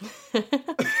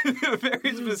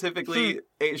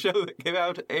a show that came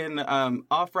out in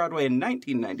off-Broadway in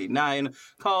 1999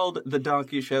 called The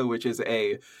Donkey Show, which is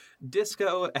a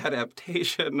disco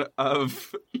adaptation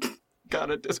of... God,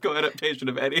 a disco adaptation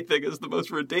of anything is the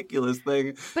most ridiculous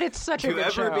thing But it's such a good to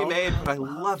ever show. be made, but I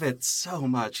love it so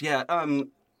much. Yeah,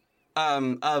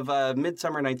 of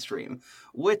Midsummer Night's Dream,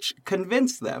 which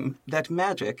convinced them that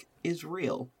magic is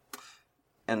real.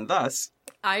 And thus...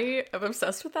 I am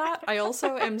obsessed with that. I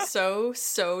also am so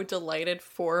delighted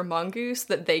for Mongoose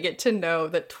that they get to know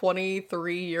that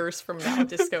 23 years from now,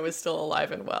 disco is still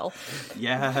alive and well.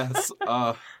 Yes.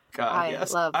 Oh, God,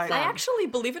 yes. Love that. I actually,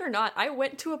 believe it or not, I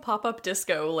went to a pop-up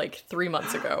disco like 3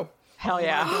 months ago. Hell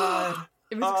yeah. God.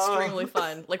 It was extremely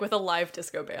fun, like with a live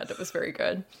disco band. It was very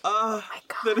good. my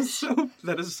gosh.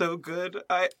 That is so good.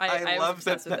 I was love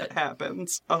that obsessed with it.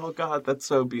 happens. Oh, God, that's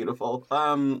so beautiful.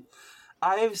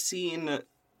 I've seen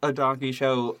a donkey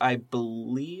show, I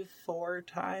believe 4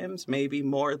 times, maybe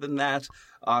more than that.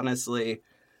 Honestly,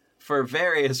 for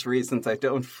various reasons, I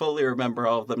don't fully remember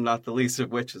all of them, not the least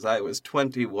of which is I was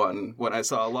 21 when I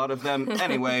saw a lot of them.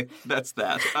 Anyway, that's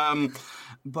that.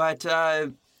 But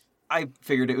I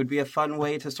figured it would be a fun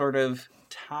way to sort of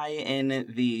tie in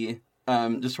the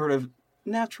just sort of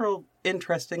natural,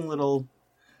 interesting little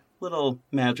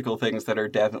magical things that are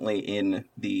definitely in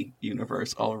the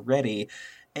universe already.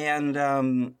 and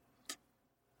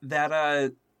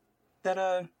that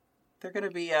they're going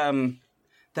to be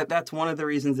that's one of the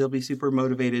reasons they'll be super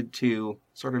motivated to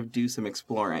sort of do some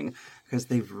exploring, because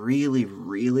they really,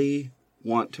 really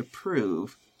want to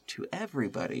prove to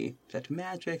everybody that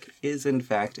magic is in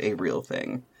fact a real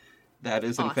thing. That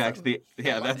is in fact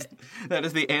that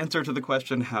is the answer to the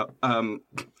question how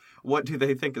what do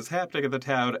they think is happening in the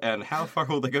town and how far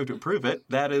will they go to prove it?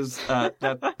 That is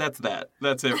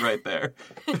that's it right there.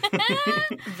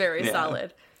 Very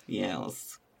solid.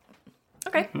 Yes.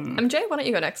 Okay. MJ, why don't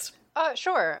you go next?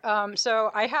 Sure.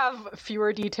 So I have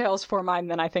fewer details for mine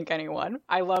than I think anyone.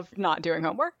 I love not doing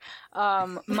homework.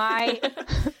 My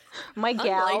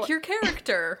gal, like your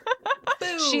character.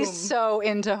 Boom. She's so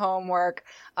into homework.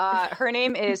 Her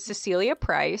name is Cecilia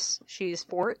Price. She's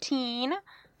 14.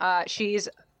 She's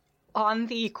on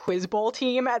the Quiz Bowl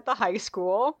team at the high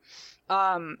school.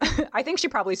 I think she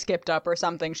probably skipped up or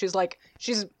something. She's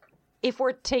if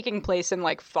we're taking place in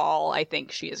like fall, I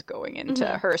think she is going into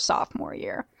her sophomore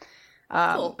year.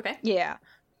 Cool. Okay. Yeah.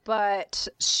 But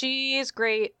she's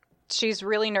great. She's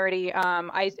really nerdy.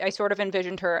 I sort of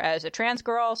envisioned her as a trans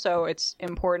girl, so it's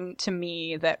important to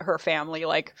me that her family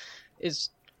is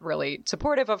really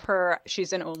supportive of her.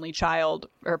 She's an only child.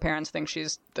 Her parents think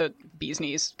she's the bee's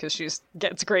knees because she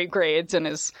gets great grades and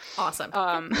is awesome.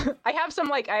 I have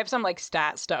some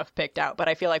stat stuff picked out, but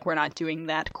I feel like we're not doing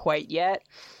that quite yet.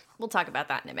 We'll talk about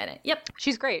that in a minute. Yep.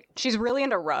 She's great. She's really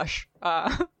into Rush,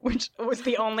 which was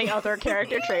the only other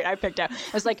character trait I picked out.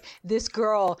 I was like, this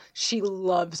girl, she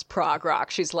loves prog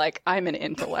rock. She's like, I'm an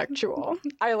intellectual.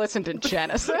 I listen to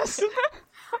Genesis.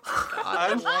 God,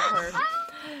 I love her.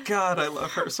 God, I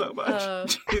love her so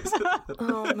much.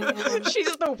 Oh, man.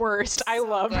 She's the worst. I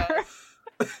love her.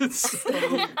 It's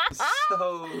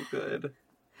so good.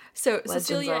 So Legends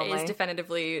Cecilia only. is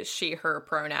definitively she, her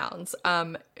pronouns.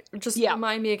 Just Yeah.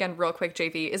 remind me again real quick,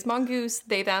 JV. Is mongoose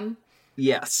they, them?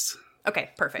 Yes.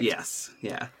 Okay, perfect. Yes.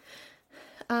 Yeah.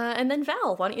 And then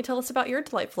Val, why don't you tell us about your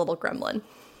delightful little gremlin?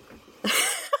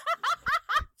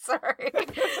 Sorry.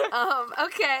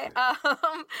 Okay.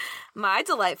 My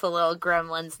delightful little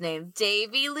gremlin's named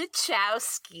Davy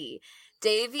Luchowski.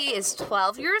 Davy is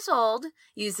 12 years old,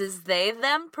 uses they,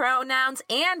 them pronouns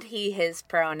and he, his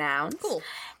pronouns. Cool.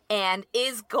 And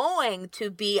is going to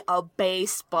be a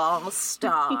baseball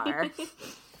star.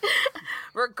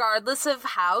 Regardless of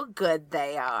how good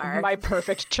they are. My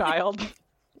perfect child.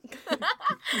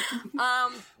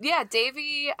 Yeah,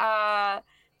 Davy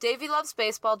loves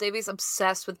baseball. Davy's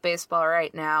obsessed with baseball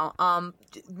right now.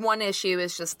 One issue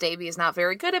is just Davy is not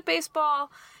very good at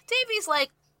baseball. Davy's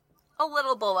a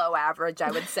little below average,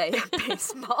 I would say, at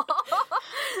baseball.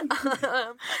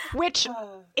 Which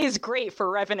is great for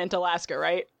Revenant Alaska,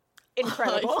 right?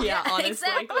 Incredible. Yeah, honestly.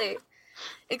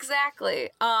 Exactly.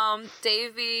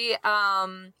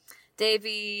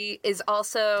 Davy is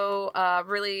also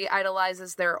really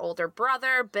idolizes their older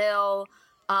brother, Bill.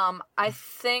 I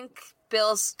think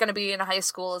Bill's going to be in high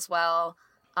school as well.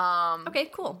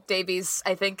 Okay, cool. Davy's,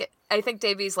 I think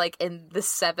Davy's in the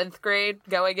 7th grade,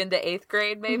 going into 8th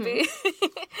grade, maybe.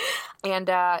 And,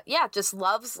 just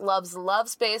loves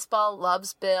baseball,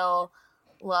 loves Bill,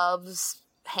 loves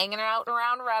hanging out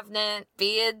around Revenant,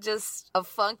 being just a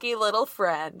funky little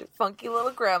friend, funky little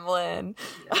gremlin.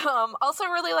 Also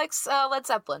really likes Led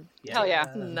Zeppelin. Hell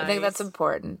yeah. Nice. I think that's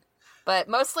important. But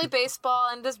mostly baseball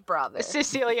and his brother.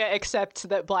 Cecilia accepts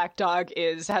that Black Dog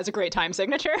has a great time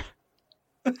signature.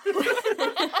 I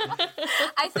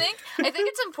think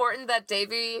it's important that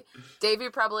Davy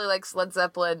probably likes Led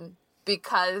Zeppelin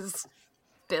because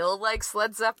Bill likes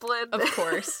Led Zeppelin. Of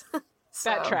course.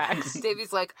 That tracks.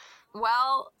 Davy's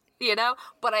well,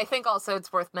 but I think also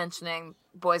it's worth mentioning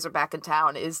Boys Are Back in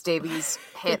Town is Davy's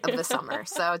hit of the summer.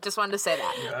 So just wanted to say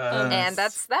that. Yes. And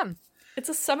that's them. It's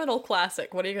a seminal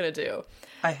classic. What are you going to do?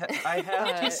 I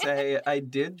have to say, I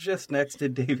did just next to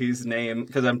Davy's name,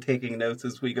 because I'm taking notes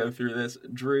as we go through this,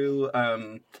 drew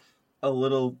a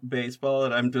little baseball,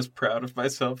 and I'm just proud of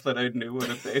myself that I knew what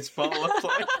a baseball looked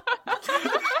like.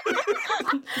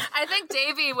 I think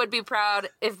Davy would be proud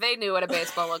if they knew what a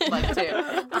baseball looked like, too.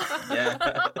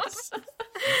 Yes.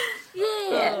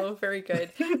 Yeah. Oh, very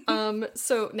good.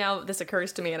 So now this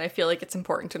occurs to me, and I feel like it's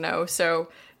important to know. So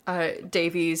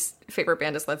Davy's favorite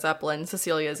band is Led Zeppelin.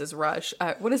 Cecilia's is Rush.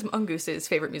 What is Mungoose's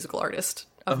favorite musical artist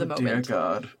of the moment? Dear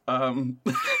God.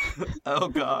 Oh,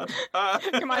 God.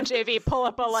 Come on, JV, pull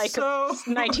up a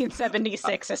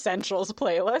 1976 Essentials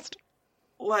playlist.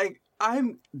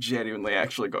 I'm genuinely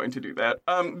actually going to do that.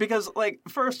 Because,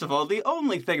 first of all, the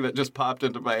only thing that just popped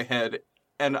into my head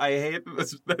and I hate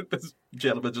this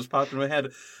gentleman just popped in my head,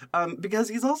 because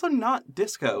he's also not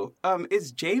disco.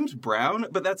 Is James Brown,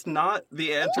 but that's not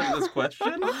the answer to this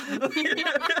question.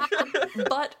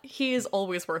 But he is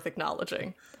always worth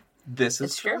acknowledging. This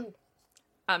is true.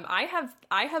 I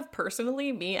have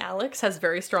personally, me, Alex, has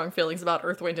very strong feelings about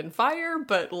Earth, Wind, and Fire,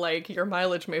 but, like, your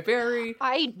mileage may vary.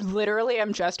 I literally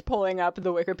am just pulling up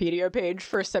the Wikipedia page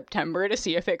for September to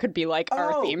see if it could be, like,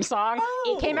 our theme song.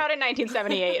 It came out in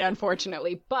 1978,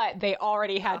 unfortunately, but they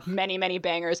already had many, many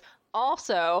bangers.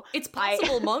 Also, it's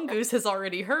possible Mongoose has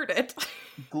already heard it.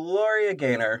 Gloria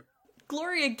Gaynor.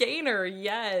 Gloria Gaynor,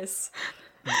 yes.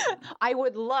 I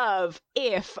would love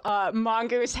if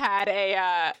Mongoose had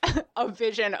a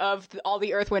vision of all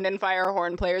the Earth, Wind, and Fire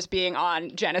horn players being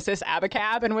on Genesis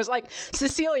Abacab and was like,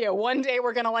 Cecilia, one day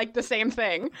we're gonna like the same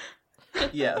thing.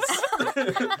 Yes.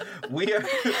 we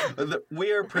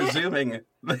are presuming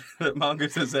that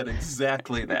Mongoose has said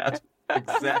exactly that.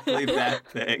 Exactly that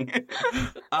thing.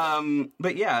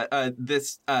 But yeah,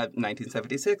 this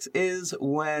 1976 is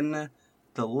when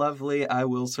the lovely I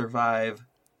Will Survive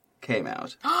came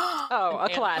out. A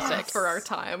classic. For our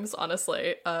times,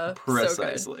 honestly.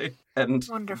 Precisely. So good. And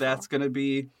Wonderful. that's going to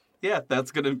be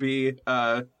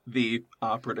the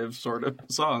operative sort of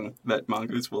song that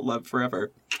Mongoose will love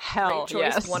forever. Hell, Great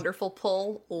choice, yes. wonderful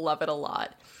pull, love it a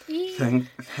lot. Thank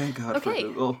God for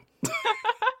Google.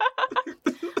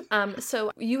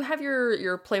 So you have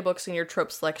your playbooks and your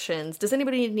trope selections. Does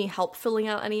anybody need any help filling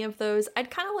out any of those?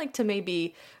 I'd kind of like to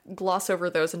maybe gloss over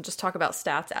those and just talk about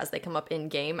stats as they come up in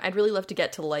game. I'd really love to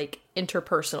get to like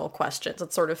interpersonal questions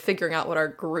and sort of figuring out what our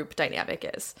group dynamic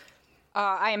is.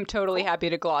 I am totally happy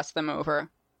to gloss them over.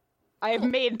 I have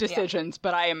made decisions,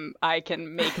 but I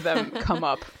can make them come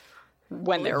up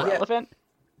when they're relevant.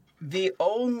 The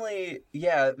only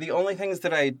things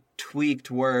that I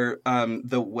tweaked were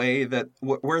the way that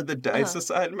were the dice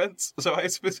assignments. So I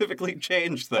specifically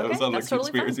changed those on the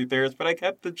conspiracy theorists, but I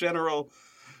kept the general.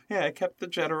 Yeah, I kept the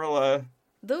general.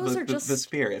 Those are just the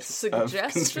spirit suggestions.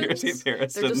 Of conspiracy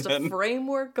theorists. They're just a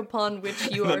framework upon which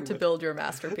you are to build your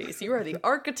masterpiece. You are the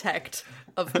architect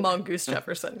of Mongoose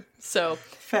Jefferson. So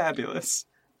fabulous.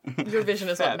 Your vision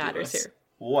is what matters here.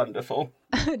 Wonderful.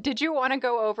 Did you want to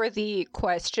go over the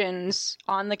questions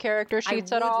on the character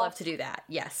sheets at all? I would love to do that,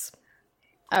 yes.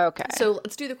 Okay. So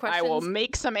let's do the questions. I will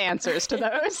make some answers to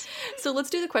those. So let's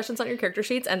do the questions on your character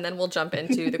sheets, and then we'll jump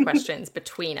into the questions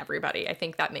between everybody. I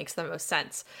think that makes the most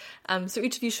sense. So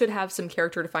each of you should have some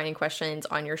character-defining questions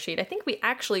on your sheet. I think we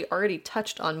actually already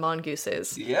touched on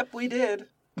Mongoose's. Yep, we did.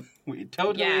 We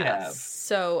totally have.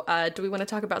 So, do we want to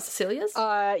talk about Cecilia's?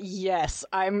 Yes.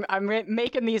 I'm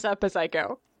making these up as I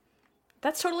go.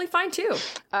 That's totally fine, too.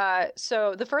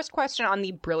 So the first question on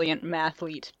the Brilliant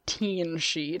Mathlete teen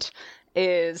sheet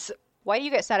is, why do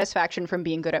you get satisfaction from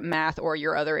being good at math or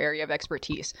your other area of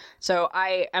expertise? So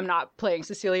I am not playing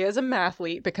Cecilia as a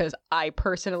mathlete because I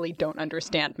personally don't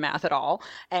understand math at all,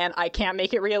 and I can't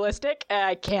make it realistic, and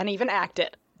I can't even act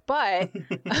it. But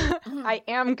I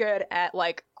am good at,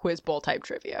 like, quiz bowl type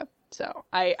trivia. So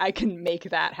I can make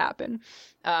that happen.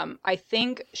 I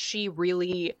think she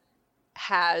really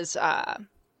has a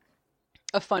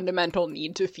fundamental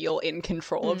need to feel in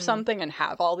control of something and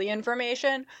have all the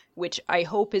information, which I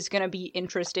hope is going to be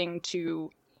interesting to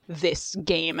this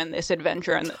game and this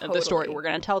adventure and the story we're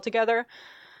going to tell together.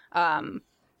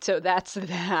 So that's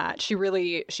that. She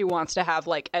wants to have,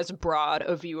 like, as broad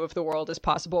a view of the world as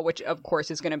possible, which of course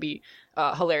is going to be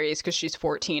hilarious because she's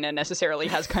 14 and necessarily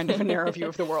has kind of a narrow view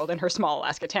of the world in her small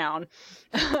Alaska town.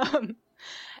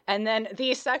 And then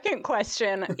the second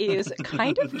question is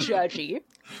kind of judgy,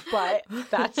 but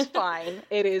that's fine.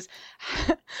 It is,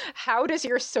 how does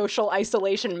your social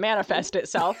isolation manifest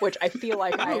itself? Which I feel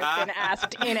like I've been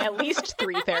asked in at least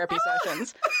 3 therapy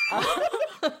sessions.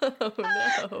 Oh,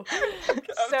 no.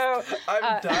 So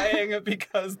I'm dying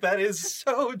because that is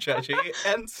so judgy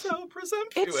and so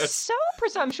presumptuous. It's so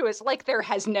presumptuous. Like, there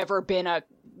has never been a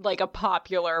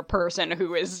popular person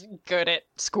who is good at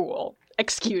school.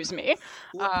 Excuse me.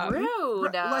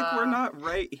 Rude. Like, we're not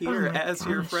right here as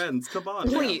your friends. Come on.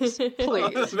 Please.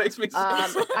 This makes me so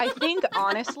I think,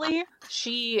 honestly,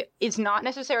 she is not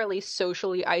necessarily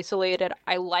socially isolated.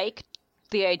 I like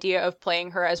the idea of playing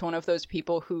her as one of those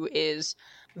people who is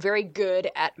very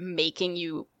good at making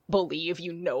you believe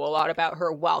you know a lot about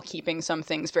her while keeping some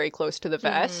things very close to the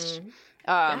vest.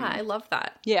 Yeah, I love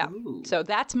that. Yeah. Ooh. So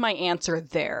that's my answer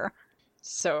there.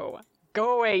 So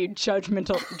go away, you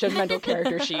judgmental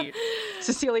character sheet.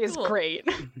 Cecilia's great.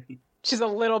 She's a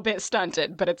little bit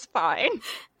stunted, but it's fine.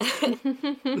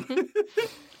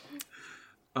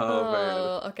 Oh,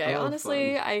 man. Okay. Oh,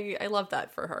 Honestly, fun. I love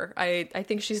that for her. I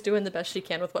think she's doing the best she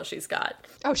can with what she's got.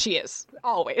 Oh, she is.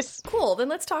 Always. Cool. Then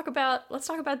let's talk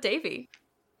about Davy.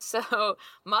 So,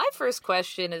 my first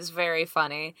question is very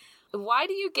funny. Why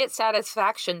do you get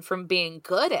satisfaction from being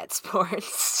good at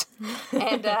sports?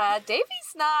 And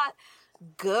Davy's not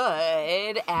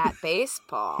good at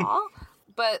baseball.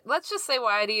 But let's just say,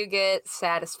 why do you get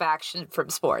satisfaction from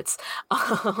sports?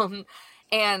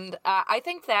 And I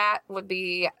think that would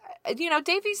be,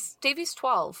 Davy's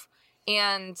 12.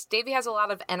 And Davy has a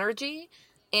lot of energy.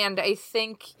 And I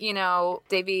think,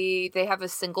 Davy, they have a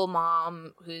single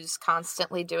mom who's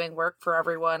constantly doing work for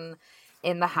everyone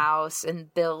in the house.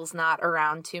 And Bill's not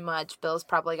around too much. Bill's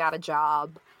probably got a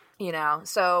job.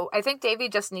 So I think Davy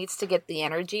just needs to get the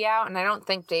energy out, and I don't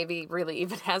think Davy really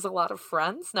even has a lot of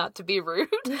friends, not to be rude.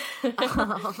 So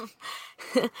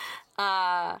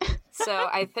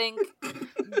I think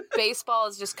baseball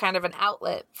is just kind of an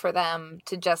outlet for them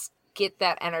to just get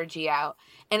that energy out,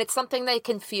 and it's something they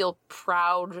can feel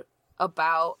proud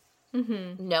about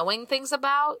knowing things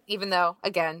about, even though,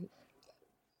 again,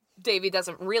 Davy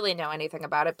doesn't really know anything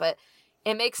about it, but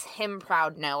it makes him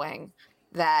proud knowing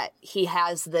that he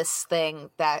has this thing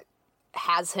that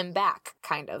has him back,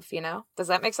 kind of, Does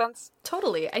that make sense?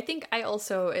 Totally. I think I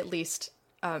also, at least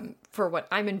for what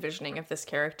I'm envisioning of this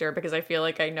character, because I feel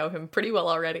like I know him pretty well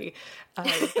already,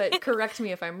 but correct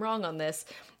me if I'm wrong on this,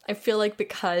 I feel like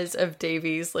because of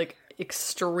Davy's,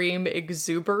 extreme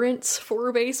exuberance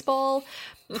for baseball,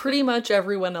 pretty much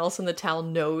everyone else in the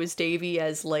town knows Davy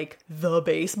as, the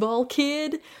baseball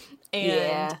kid.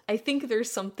 And I think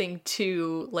there's something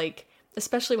to,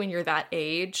 especially when you're that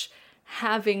age,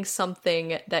 having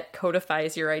something that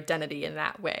codifies your identity in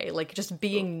that way. Just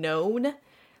being known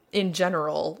in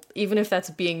general, even if that's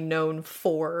being known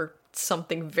for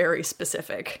something very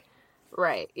specific.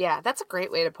 Right. Yeah, that's a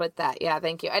great way to put that. Yeah,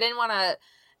 thank you. I didn't want to...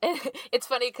 It's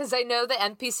funny because I know the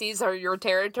NPCs are your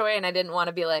territory, and I didn't want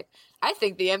to be like, I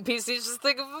think the NPCs just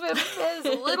think of him as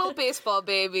a little baseball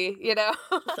baby,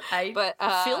 But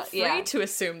feel free to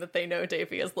assume that they know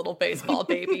Davy as little baseball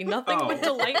baby. Nothing would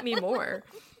delight me more.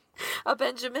 A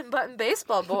Benjamin Button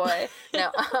baseball boy.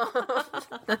 No.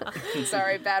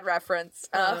 Sorry, bad reference.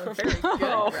 Very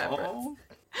good reference.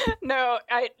 No,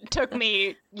 it took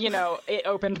me, it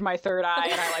opened my third eye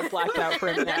and I blacked out for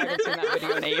a minute. I haven't seen that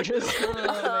video in ages. Oh my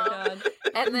god.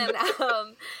 And then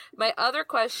my other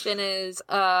question is,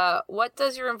 what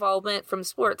does your involvement from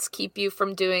sports keep you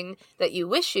from doing that you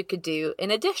wish you could do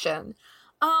in addition?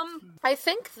 I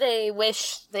think they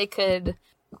wish they could,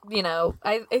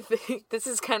 I think this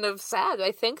is kind of sad.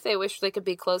 I think they wish they could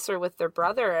be closer with their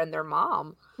brother and their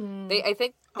mom. I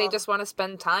think they just want to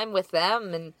spend time with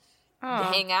them and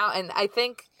hang out. And I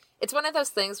think it's one of those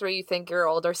things where you think your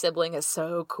older sibling is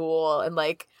so cool and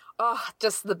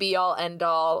just the be all end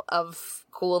all of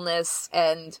coolness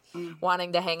and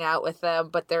wanting to hang out with them,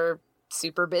 but they're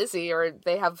super busy or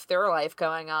they have their life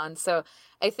going on. So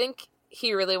I think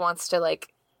he really wants to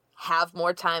have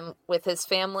more time with his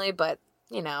family, but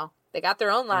they got their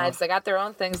own lives, they got their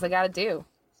own things they got to do.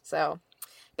 So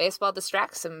baseball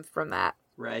distracts him from that.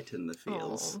 Right in the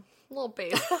feels. Little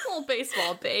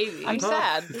baseball baby. I'm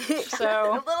sad.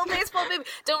 So little baseball baby.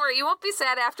 Don't worry, you won't be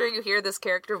sad after you hear this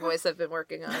character voice I've been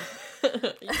working on. You've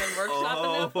been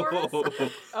workshopping that for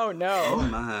us? Oh no. Oh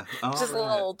my. Just a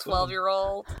little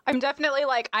 12-year-old. I'm definitely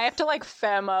I have to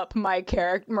fem up my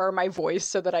character or my voice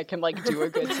so that I can do a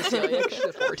good Cecilia because she's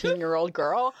a 14-year-old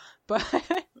girl. But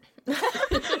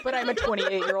I'm a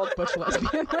 28-year-old butch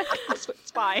lesbian. So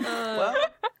it's fine.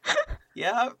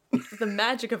 Yeah. The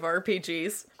magic of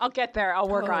RPGs. I'll get there. I'll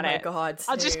work on it. Oh my god,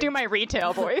 I'll just do my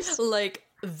retail voice.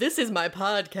 This is my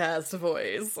podcast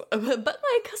voice, but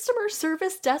my customer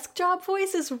service desk job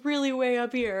voice is really way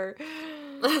up here.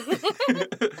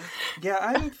 Yeah,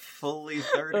 I'm fully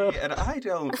 30, and I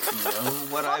don't know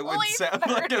what I would sound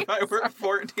like if I were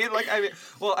 14.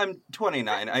 I'm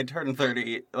 29. I turned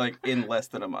 30, in less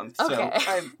than a month, so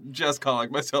I'm just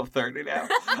calling myself 30 now.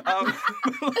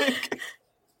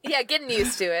 Yeah, getting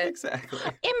used to it. Exactly.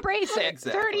 Embrace it.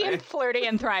 Exactly. 30 and flirty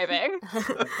and thriving.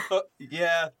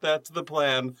 Yeah, that's the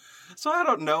plan. So I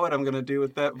don't know what I'm going to do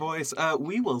with that voice.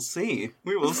 We will see.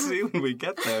 We will see when we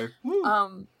get there. Woo.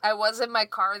 I was in my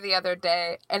car the other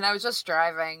day, and I was just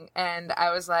driving, and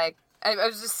I was I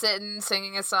was just sitting,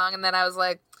 singing a song, and then I was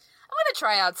like, I'm going to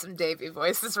try out some Davy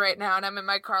voices right now, and I'm in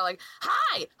my car hi,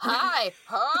 hi,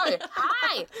 hi,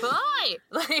 hi, hi,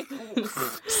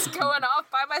 just going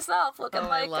off by myself, looking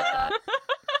like a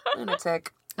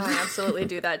lunatic. I absolutely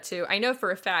do that too. I know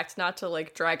for a fact, not to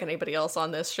like drag anybody else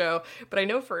on this show, but I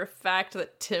know for a fact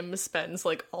that Tim spends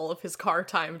like all of his car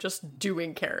time just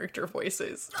doing character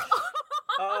voices.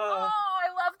 I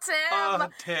love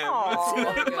Tim.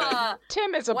 Tim. Tim.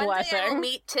 Tim is a One blessing. day I'll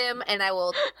meet Tim and I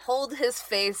will hold his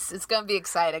face. It's gonna be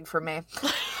exciting for me.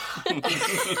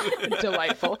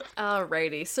 Delightful.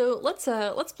 Alrighty, so let's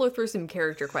blow through some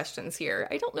character questions here.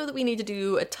 I don't know that we need to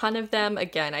do a ton of them.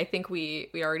 Again, I think we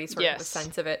already sort of have a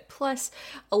sense of it. Plus,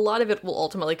 a lot of it will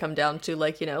ultimately come down to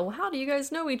like, how do you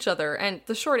guys know each other? And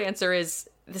the short answer is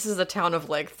this is a town of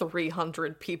like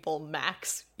 300 people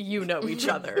max. You know each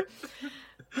other.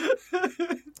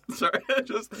 Sorry,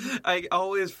 I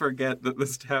always forget that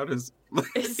this town is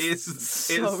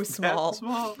so small.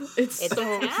 Small. It's so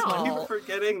a town. I small. keep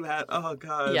forgetting that. Oh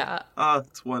god. Yeah. Oh,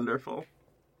 it's wonderful.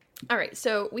 All right,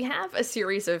 so we have a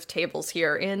series of tables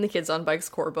here in the Kids on Bikes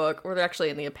core book, or they're actually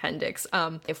in the appendix,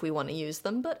 if we want to use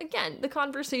them. But again, the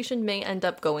conversation may end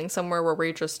up going somewhere where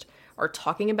we just are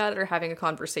talking about it or having a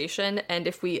conversation, and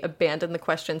if we abandon the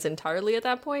questions entirely at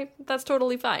that point, that's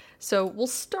totally fine. So we'll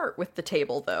start with the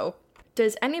table, though.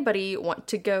 Does anybody want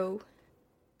to go?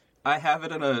 I have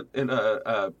it in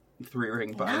a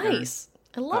 3-ring binder. Nice.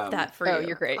 I love that for you. Oh,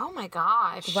 you're great. Oh my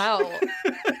gosh. Wow.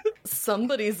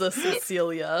 Somebody's a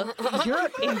Cecilia. You're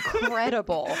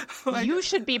incredible. You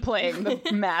should be playing the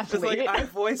math It's like, lead. I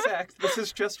voice act. This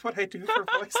is just what I do for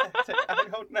voice acting. I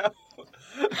don't know.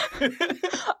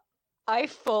 I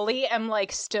fully am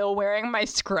like still wearing my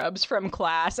scrubs from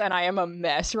class and I am a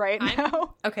mess right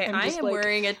now. Okay, I'm I just am like,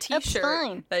 wearing a "That's t-shirt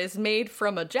fine." that is made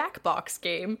from a Jackbox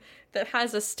game that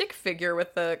has a stick figure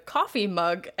with a coffee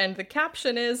mug, and the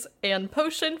caption is, "And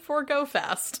potion for go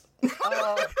fast."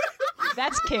 Oh,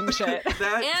 that's king shit.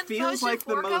 That And feels like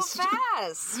the Go most.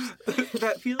 fast.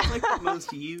 That feels like the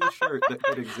most you shirt that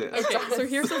could exist. Okay, so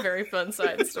here's a very fun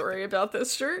side story about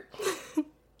this shirt.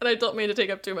 And I don't mean to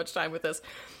take up too much time with this.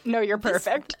 No, you're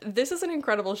perfect. This is an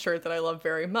incredible shirt that I love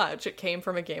very much. It came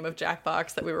from a game of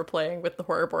Jackbox that we were playing with the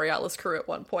Horror Borealis crew at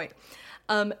one point.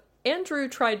 Andrew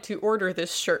tried to order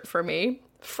this shirt for me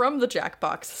from the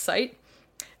Jackbox site.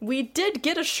 We did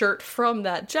get a shirt from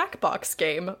that Jackbox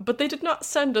game, but they did not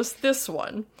send us this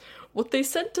one. What they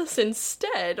sent us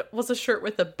instead was a shirt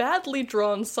with a badly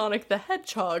drawn Sonic the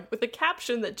Hedgehog with a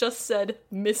caption that just said,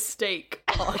 "Mistake"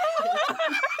 on it.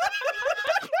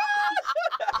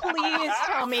 Please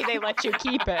tell me they let you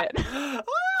keep it.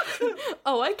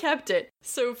 Oh, I kept it.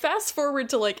 So fast forward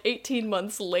to like 18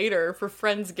 months later for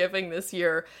Friendsgiving this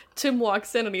year, Tim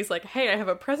walks in and he's like, "Hey, I have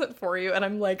a present for you." And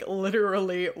I'm like,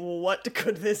 literally, what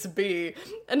could this be?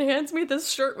 And hands me this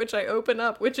shirt, which I open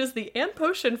up, which is the "And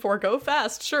Potion for Go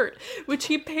Fast" shirt, which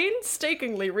he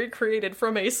painstakingly recreated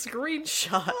from a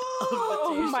screenshot of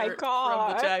the t-shirt my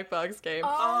God. from the Jackbox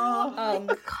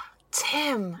game.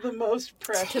 Tim. The most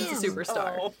precious. Tim's a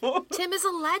superstar. Oh. Tim is a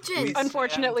legend.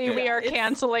 Unfortunately, we are It's-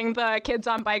 canceling the Kids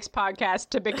on Bikes podcast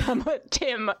to become a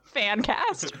Tim fan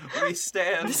cast. We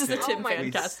stand. This is a Tim my- fan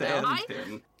We cast stand now.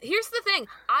 Tim. Here's the thing.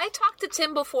 I talked to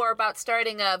Tim before about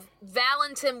starting a Val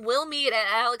and Tim will meet at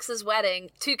Alex's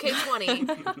wedding 2K20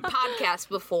 podcast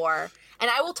before. And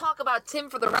I will talk about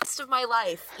Tim for the rest of my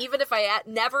life, even if I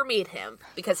never meet him,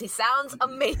 because he sounds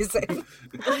amazing.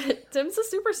 Tim's a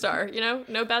superstar,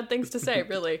 no bad things to say,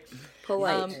 really.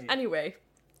 Polite. Anyway,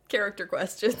 character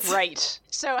questions. Right.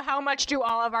 So, how much do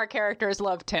all of our characters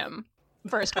love Tim?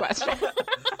 First question.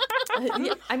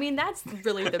 Yeah, I mean, that's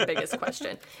really the biggest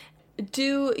question.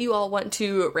 Do you all want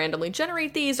to randomly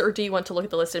generate these, or do you want to look at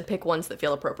the list and pick ones that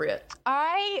feel appropriate?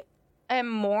 I am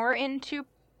more into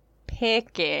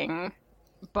picking,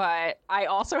 but I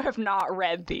also have not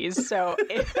read these, so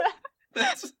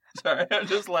Sorry, I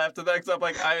just laughed at that because I'm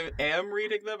like, I am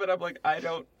reading them, and I'm like, I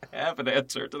don't have an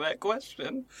answer to that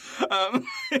question.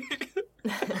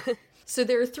 So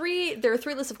there are three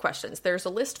lists of questions. There's a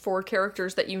list for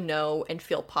characters that you know and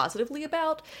feel positively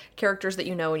about, characters that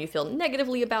you know and you feel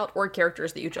negatively about, or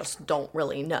characters that you just don't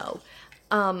really know.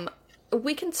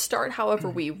 We can start however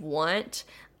we want.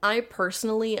 I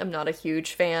personally am not a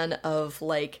huge fan of,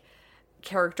 like,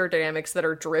 character dynamics that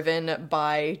are driven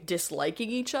by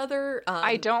disliking each other.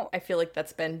 I feel like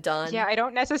that's been done. yeah, I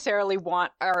don't necessarily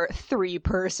want our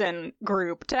 3-person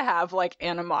group to have, like,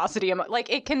 animosity. Like,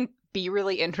 it can be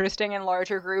really interesting in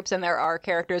larger groups, and there are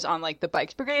characters on, like, the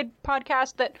Bikes Brigade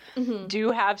podcast that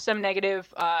do have some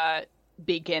negative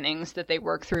beginnings that they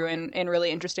work through in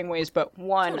really interesting ways, but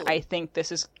I think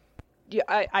this is...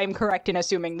 I'm correct in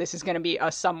assuming this is going to be a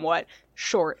somewhat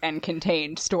short and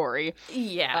contained story.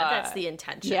 Yeah, that's the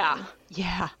intention.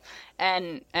 Yeah.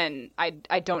 And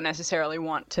I don't necessarily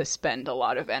want to spend a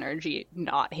lot of energy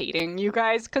not hating you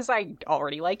guys, because I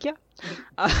already like you.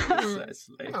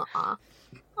 Precisely. Aw.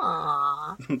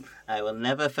 Aww. I will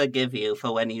never forgive you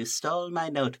for when you stole my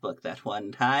notebook that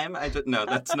one time. No,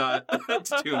 that's not.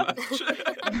 That's too much.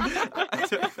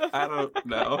 I don't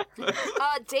know.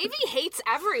 Davey hates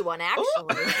everyone,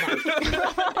 actually.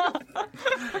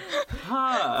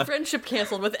 Huh. Friendship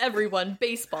canceled with everyone.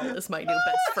 Baseball is my new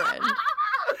best friend.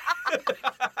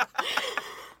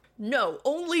 No,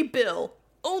 only Bill.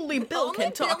 Only Bill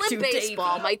can talk Bill to and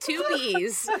baseball, Davey. my two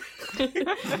B's.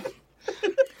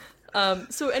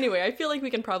 So anyway, I feel like we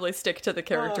can probably stick to the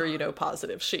character,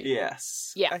 positive sheet.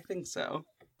 Yes. Yeah. I think so.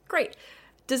 Great.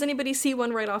 Does anybody see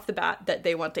one right off the bat that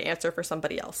they want to answer for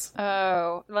somebody else?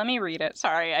 Oh, let me read it.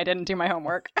 Sorry, I didn't do my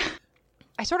homework.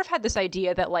 I sort of had this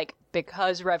idea that, like,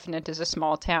 because Revenant is a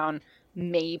small town,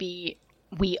 maybe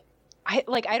I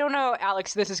don't know,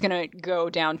 Alex, this is going to go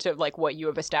down to, like, what you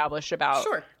have established about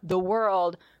the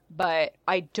world, but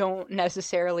I don't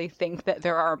necessarily think that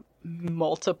there are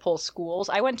multiple schools.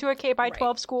 I went to a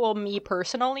K-12 school, me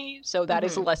personally, so that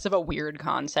is less of a weird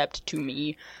concept to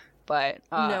me. But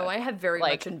no, I have very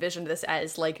much envisioned this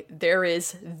as like there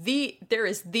is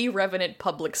the Revenant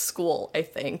public school, I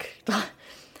think.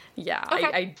 Yeah,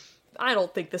 okay. I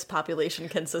don't think this population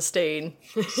can sustain.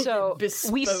 So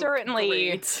we certainly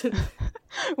grades.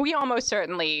 We almost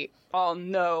certainly all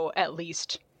know at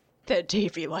least that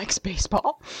Davey likes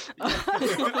baseball.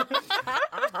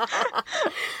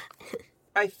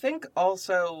 I think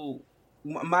also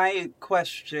my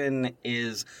question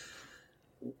is,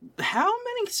 how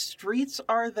many streets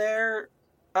are there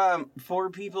for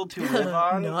people to live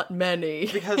on? Not many.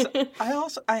 Because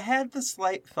I had the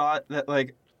slight thought that,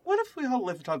 like, what if we all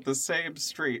lived on the same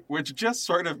street, which just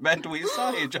sort of meant we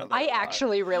saw each other? I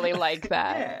actually really like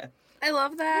that. Yeah. I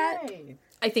love that. Yay.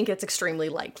 I think it's extremely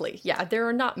likely. Yeah, there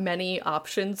are not many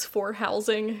options for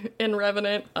housing in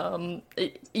Revenant.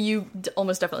 You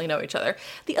almost definitely know each other.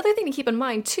 The other thing to keep in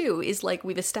mind, too, is, like,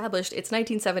 we've established it's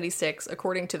 1976,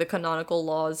 according to the canonical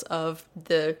laws of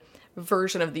the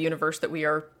version of the universe that we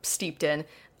are steeped in.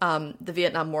 The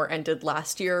Vietnam War ended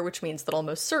last year, which means that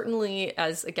almost certainly,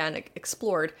 as, again,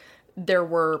 explored, there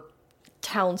were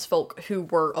townsfolk who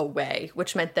were away,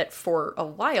 which meant that for a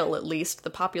while, at least,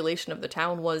 the population of the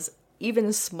town was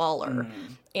even smaller.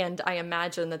 And I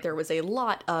imagine that there was a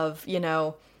lot of,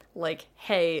 like,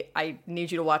 hey, I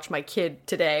need you to watch my kid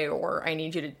today, or I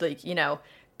need you to, like,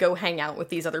 go hang out with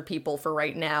these other people for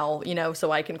right now,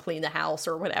 so I can clean the house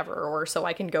or whatever, or so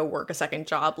I can go work a second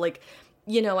job. Like,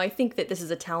 I think that this is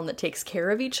a town that takes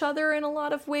care of each other in a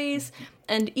lot of ways.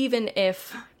 And even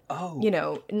if,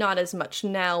 not as much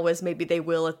now as maybe they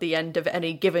will at the end of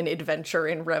any given adventure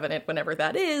in Revenant, whenever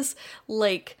that is,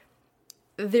 like,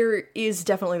 there is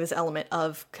definitely this element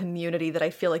of community that I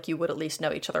feel like you would at least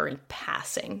know each other in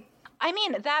passing. I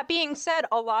mean, that being said,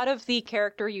 a lot of the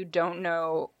character you don't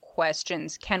know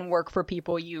questions can work for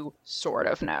people you sort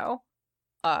of know.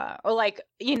 Or like,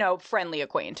 friendly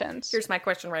acquaintance. Here's my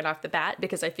question right off the bat,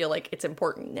 because I feel like it's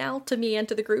important now to me and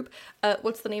to the group.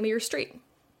 What's the name of your street?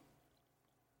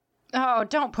 Oh,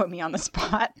 don't put me on the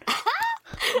spot.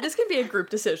 This can be a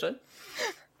group decision.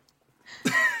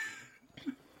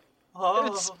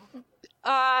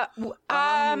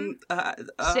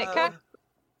 Sitka?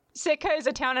 Sitka is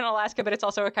a town in Alaska, but it's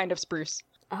also a kind of spruce.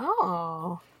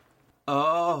 Oh,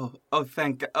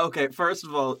 thank God. Okay, first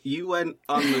of all, you went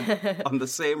on the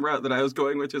same route that I was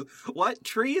going, which is, what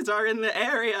trees are in the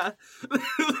area?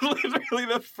 Literally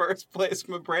the first place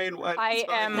my brain went. I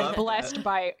am blessed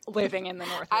by living in the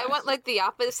Northwest. I went, like, the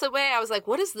opposite way. I was like,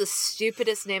 what is the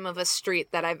stupidest name of a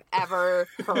street that I've ever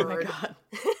heard? Oh my God.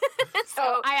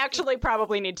 So I actually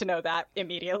probably need to know that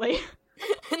immediately.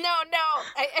 No,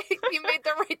 you made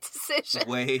the right decision.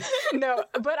 Wait. No,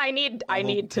 but I need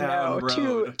to know.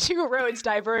 Road. Two roads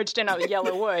diverged in a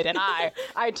yellow wood, and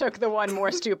I took the one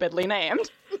more stupidly named.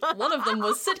 One of them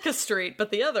was Sitka Street,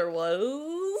 but the other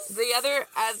was...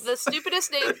 The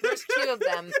stupidest name, there's two of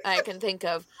them I can think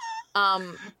of.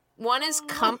 One is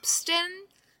Cumpston,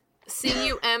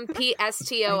 Cumpston,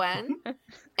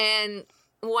 and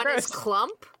one is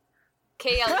Clump,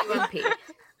 Klump.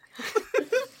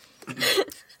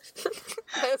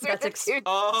 Those are the two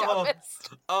dumbest.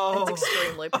 That's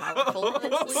extremely powerful,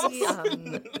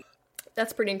 honestly.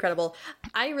 That's pretty incredible.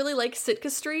 I really like Sitka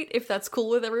Street, if that's cool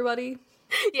with everybody.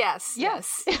 Yes.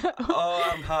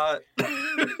 Oh, I'm hot.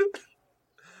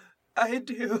 I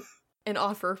do. An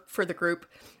offer for the group.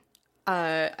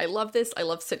 I love this. I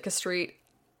love Sitka Street.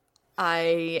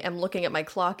 I am looking at my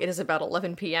clock. It is about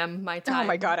 11 p.m. my time. Oh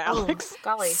my God, Alex.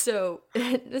 Golly. So,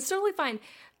 it's totally fine.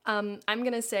 I'm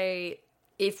gonna say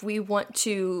if we want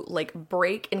to like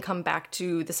break and come back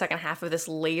to the second half of this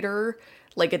later,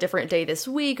 like a different day this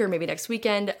week or maybe next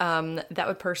weekend, that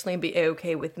would personally be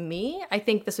okay with me. I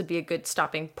think this would be a good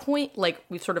stopping point. Like,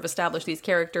 we've sort of established these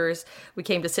characters. We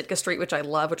came to Sitka Street, which I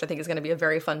love, which I think is going to be a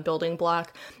very fun building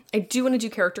block. I do want to do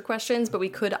character questions, but we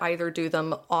could either do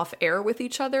them off air with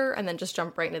each other and then just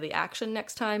jump right into the action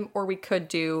next time, or we could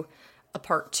do a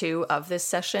part 2 of this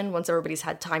session once everybody's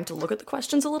had time to look at the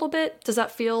questions a little bit. Does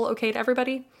that feel okay to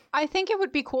everybody? I think it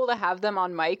would be cool to have them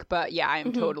on mic, but yeah,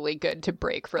 I'm totally good to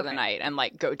break for the night and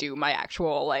like go do my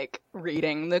actual like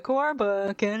reading the core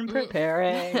book and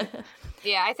preparing.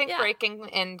 Yeah, I think breaking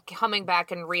and coming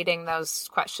back and reading those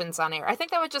questions on air, I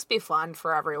think that would just be fun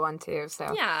for everyone too.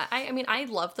 So yeah, I mean, I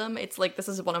love them. It's like, this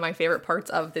is one of my favorite parts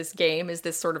of this game, is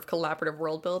this sort of collaborative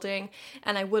world building.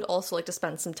 And I would also like to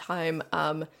spend some time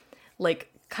like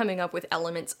coming up with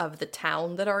elements of the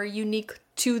town that are unique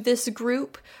to this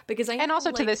group, because I know, and also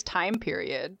like, to this time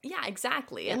period. Yeah,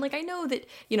 exactly. And like, I know that,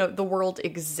 you know, the world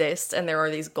exists and there are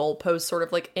these goalposts sort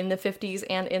of like in the 50s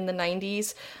and in the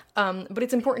 90s. But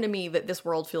it's important to me that this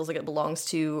world feels like it belongs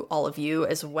to all of you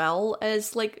as well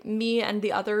as like me and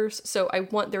the others. So I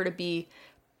want there to be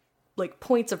like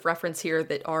points of reference here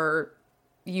that are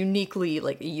uniquely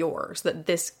like yours, that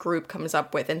this group comes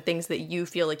up with, and things that you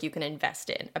feel like you can invest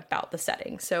in about the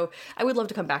setting. So I would love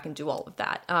to come back and do all of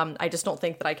that. I just don't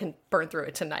think that I can burn through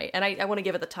it tonight, and I want to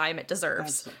give it the time it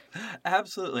deserves.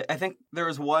 Absolutely. I think there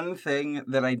was one thing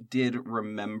that I did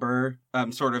remember,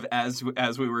 sort of as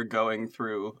we were going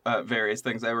through various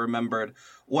things. I remembered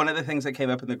one of the things that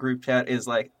came up in the group chat is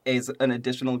like an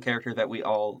additional character that we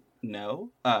all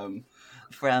know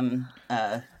from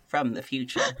the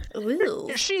future.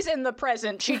 Ooh. She's in the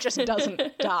present. She just doesn't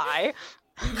die.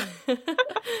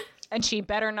 And she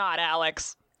better not,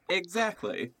 Alex.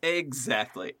 Exactly. Yes.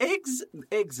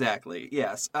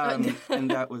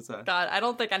 And that was God, I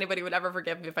don't think anybody would ever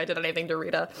forgive me if I did anything to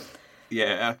Rita.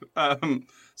 Yeah.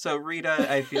 So Rita,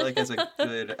 I feel like, is a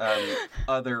good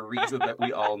other reason that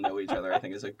we all know each other. I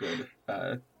think is a good.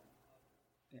 Yeah.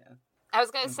 I was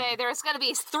going to say, there's going to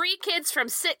be 3 kids from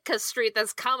Sitka Street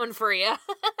that's coming for you.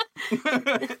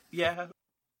 Yeah.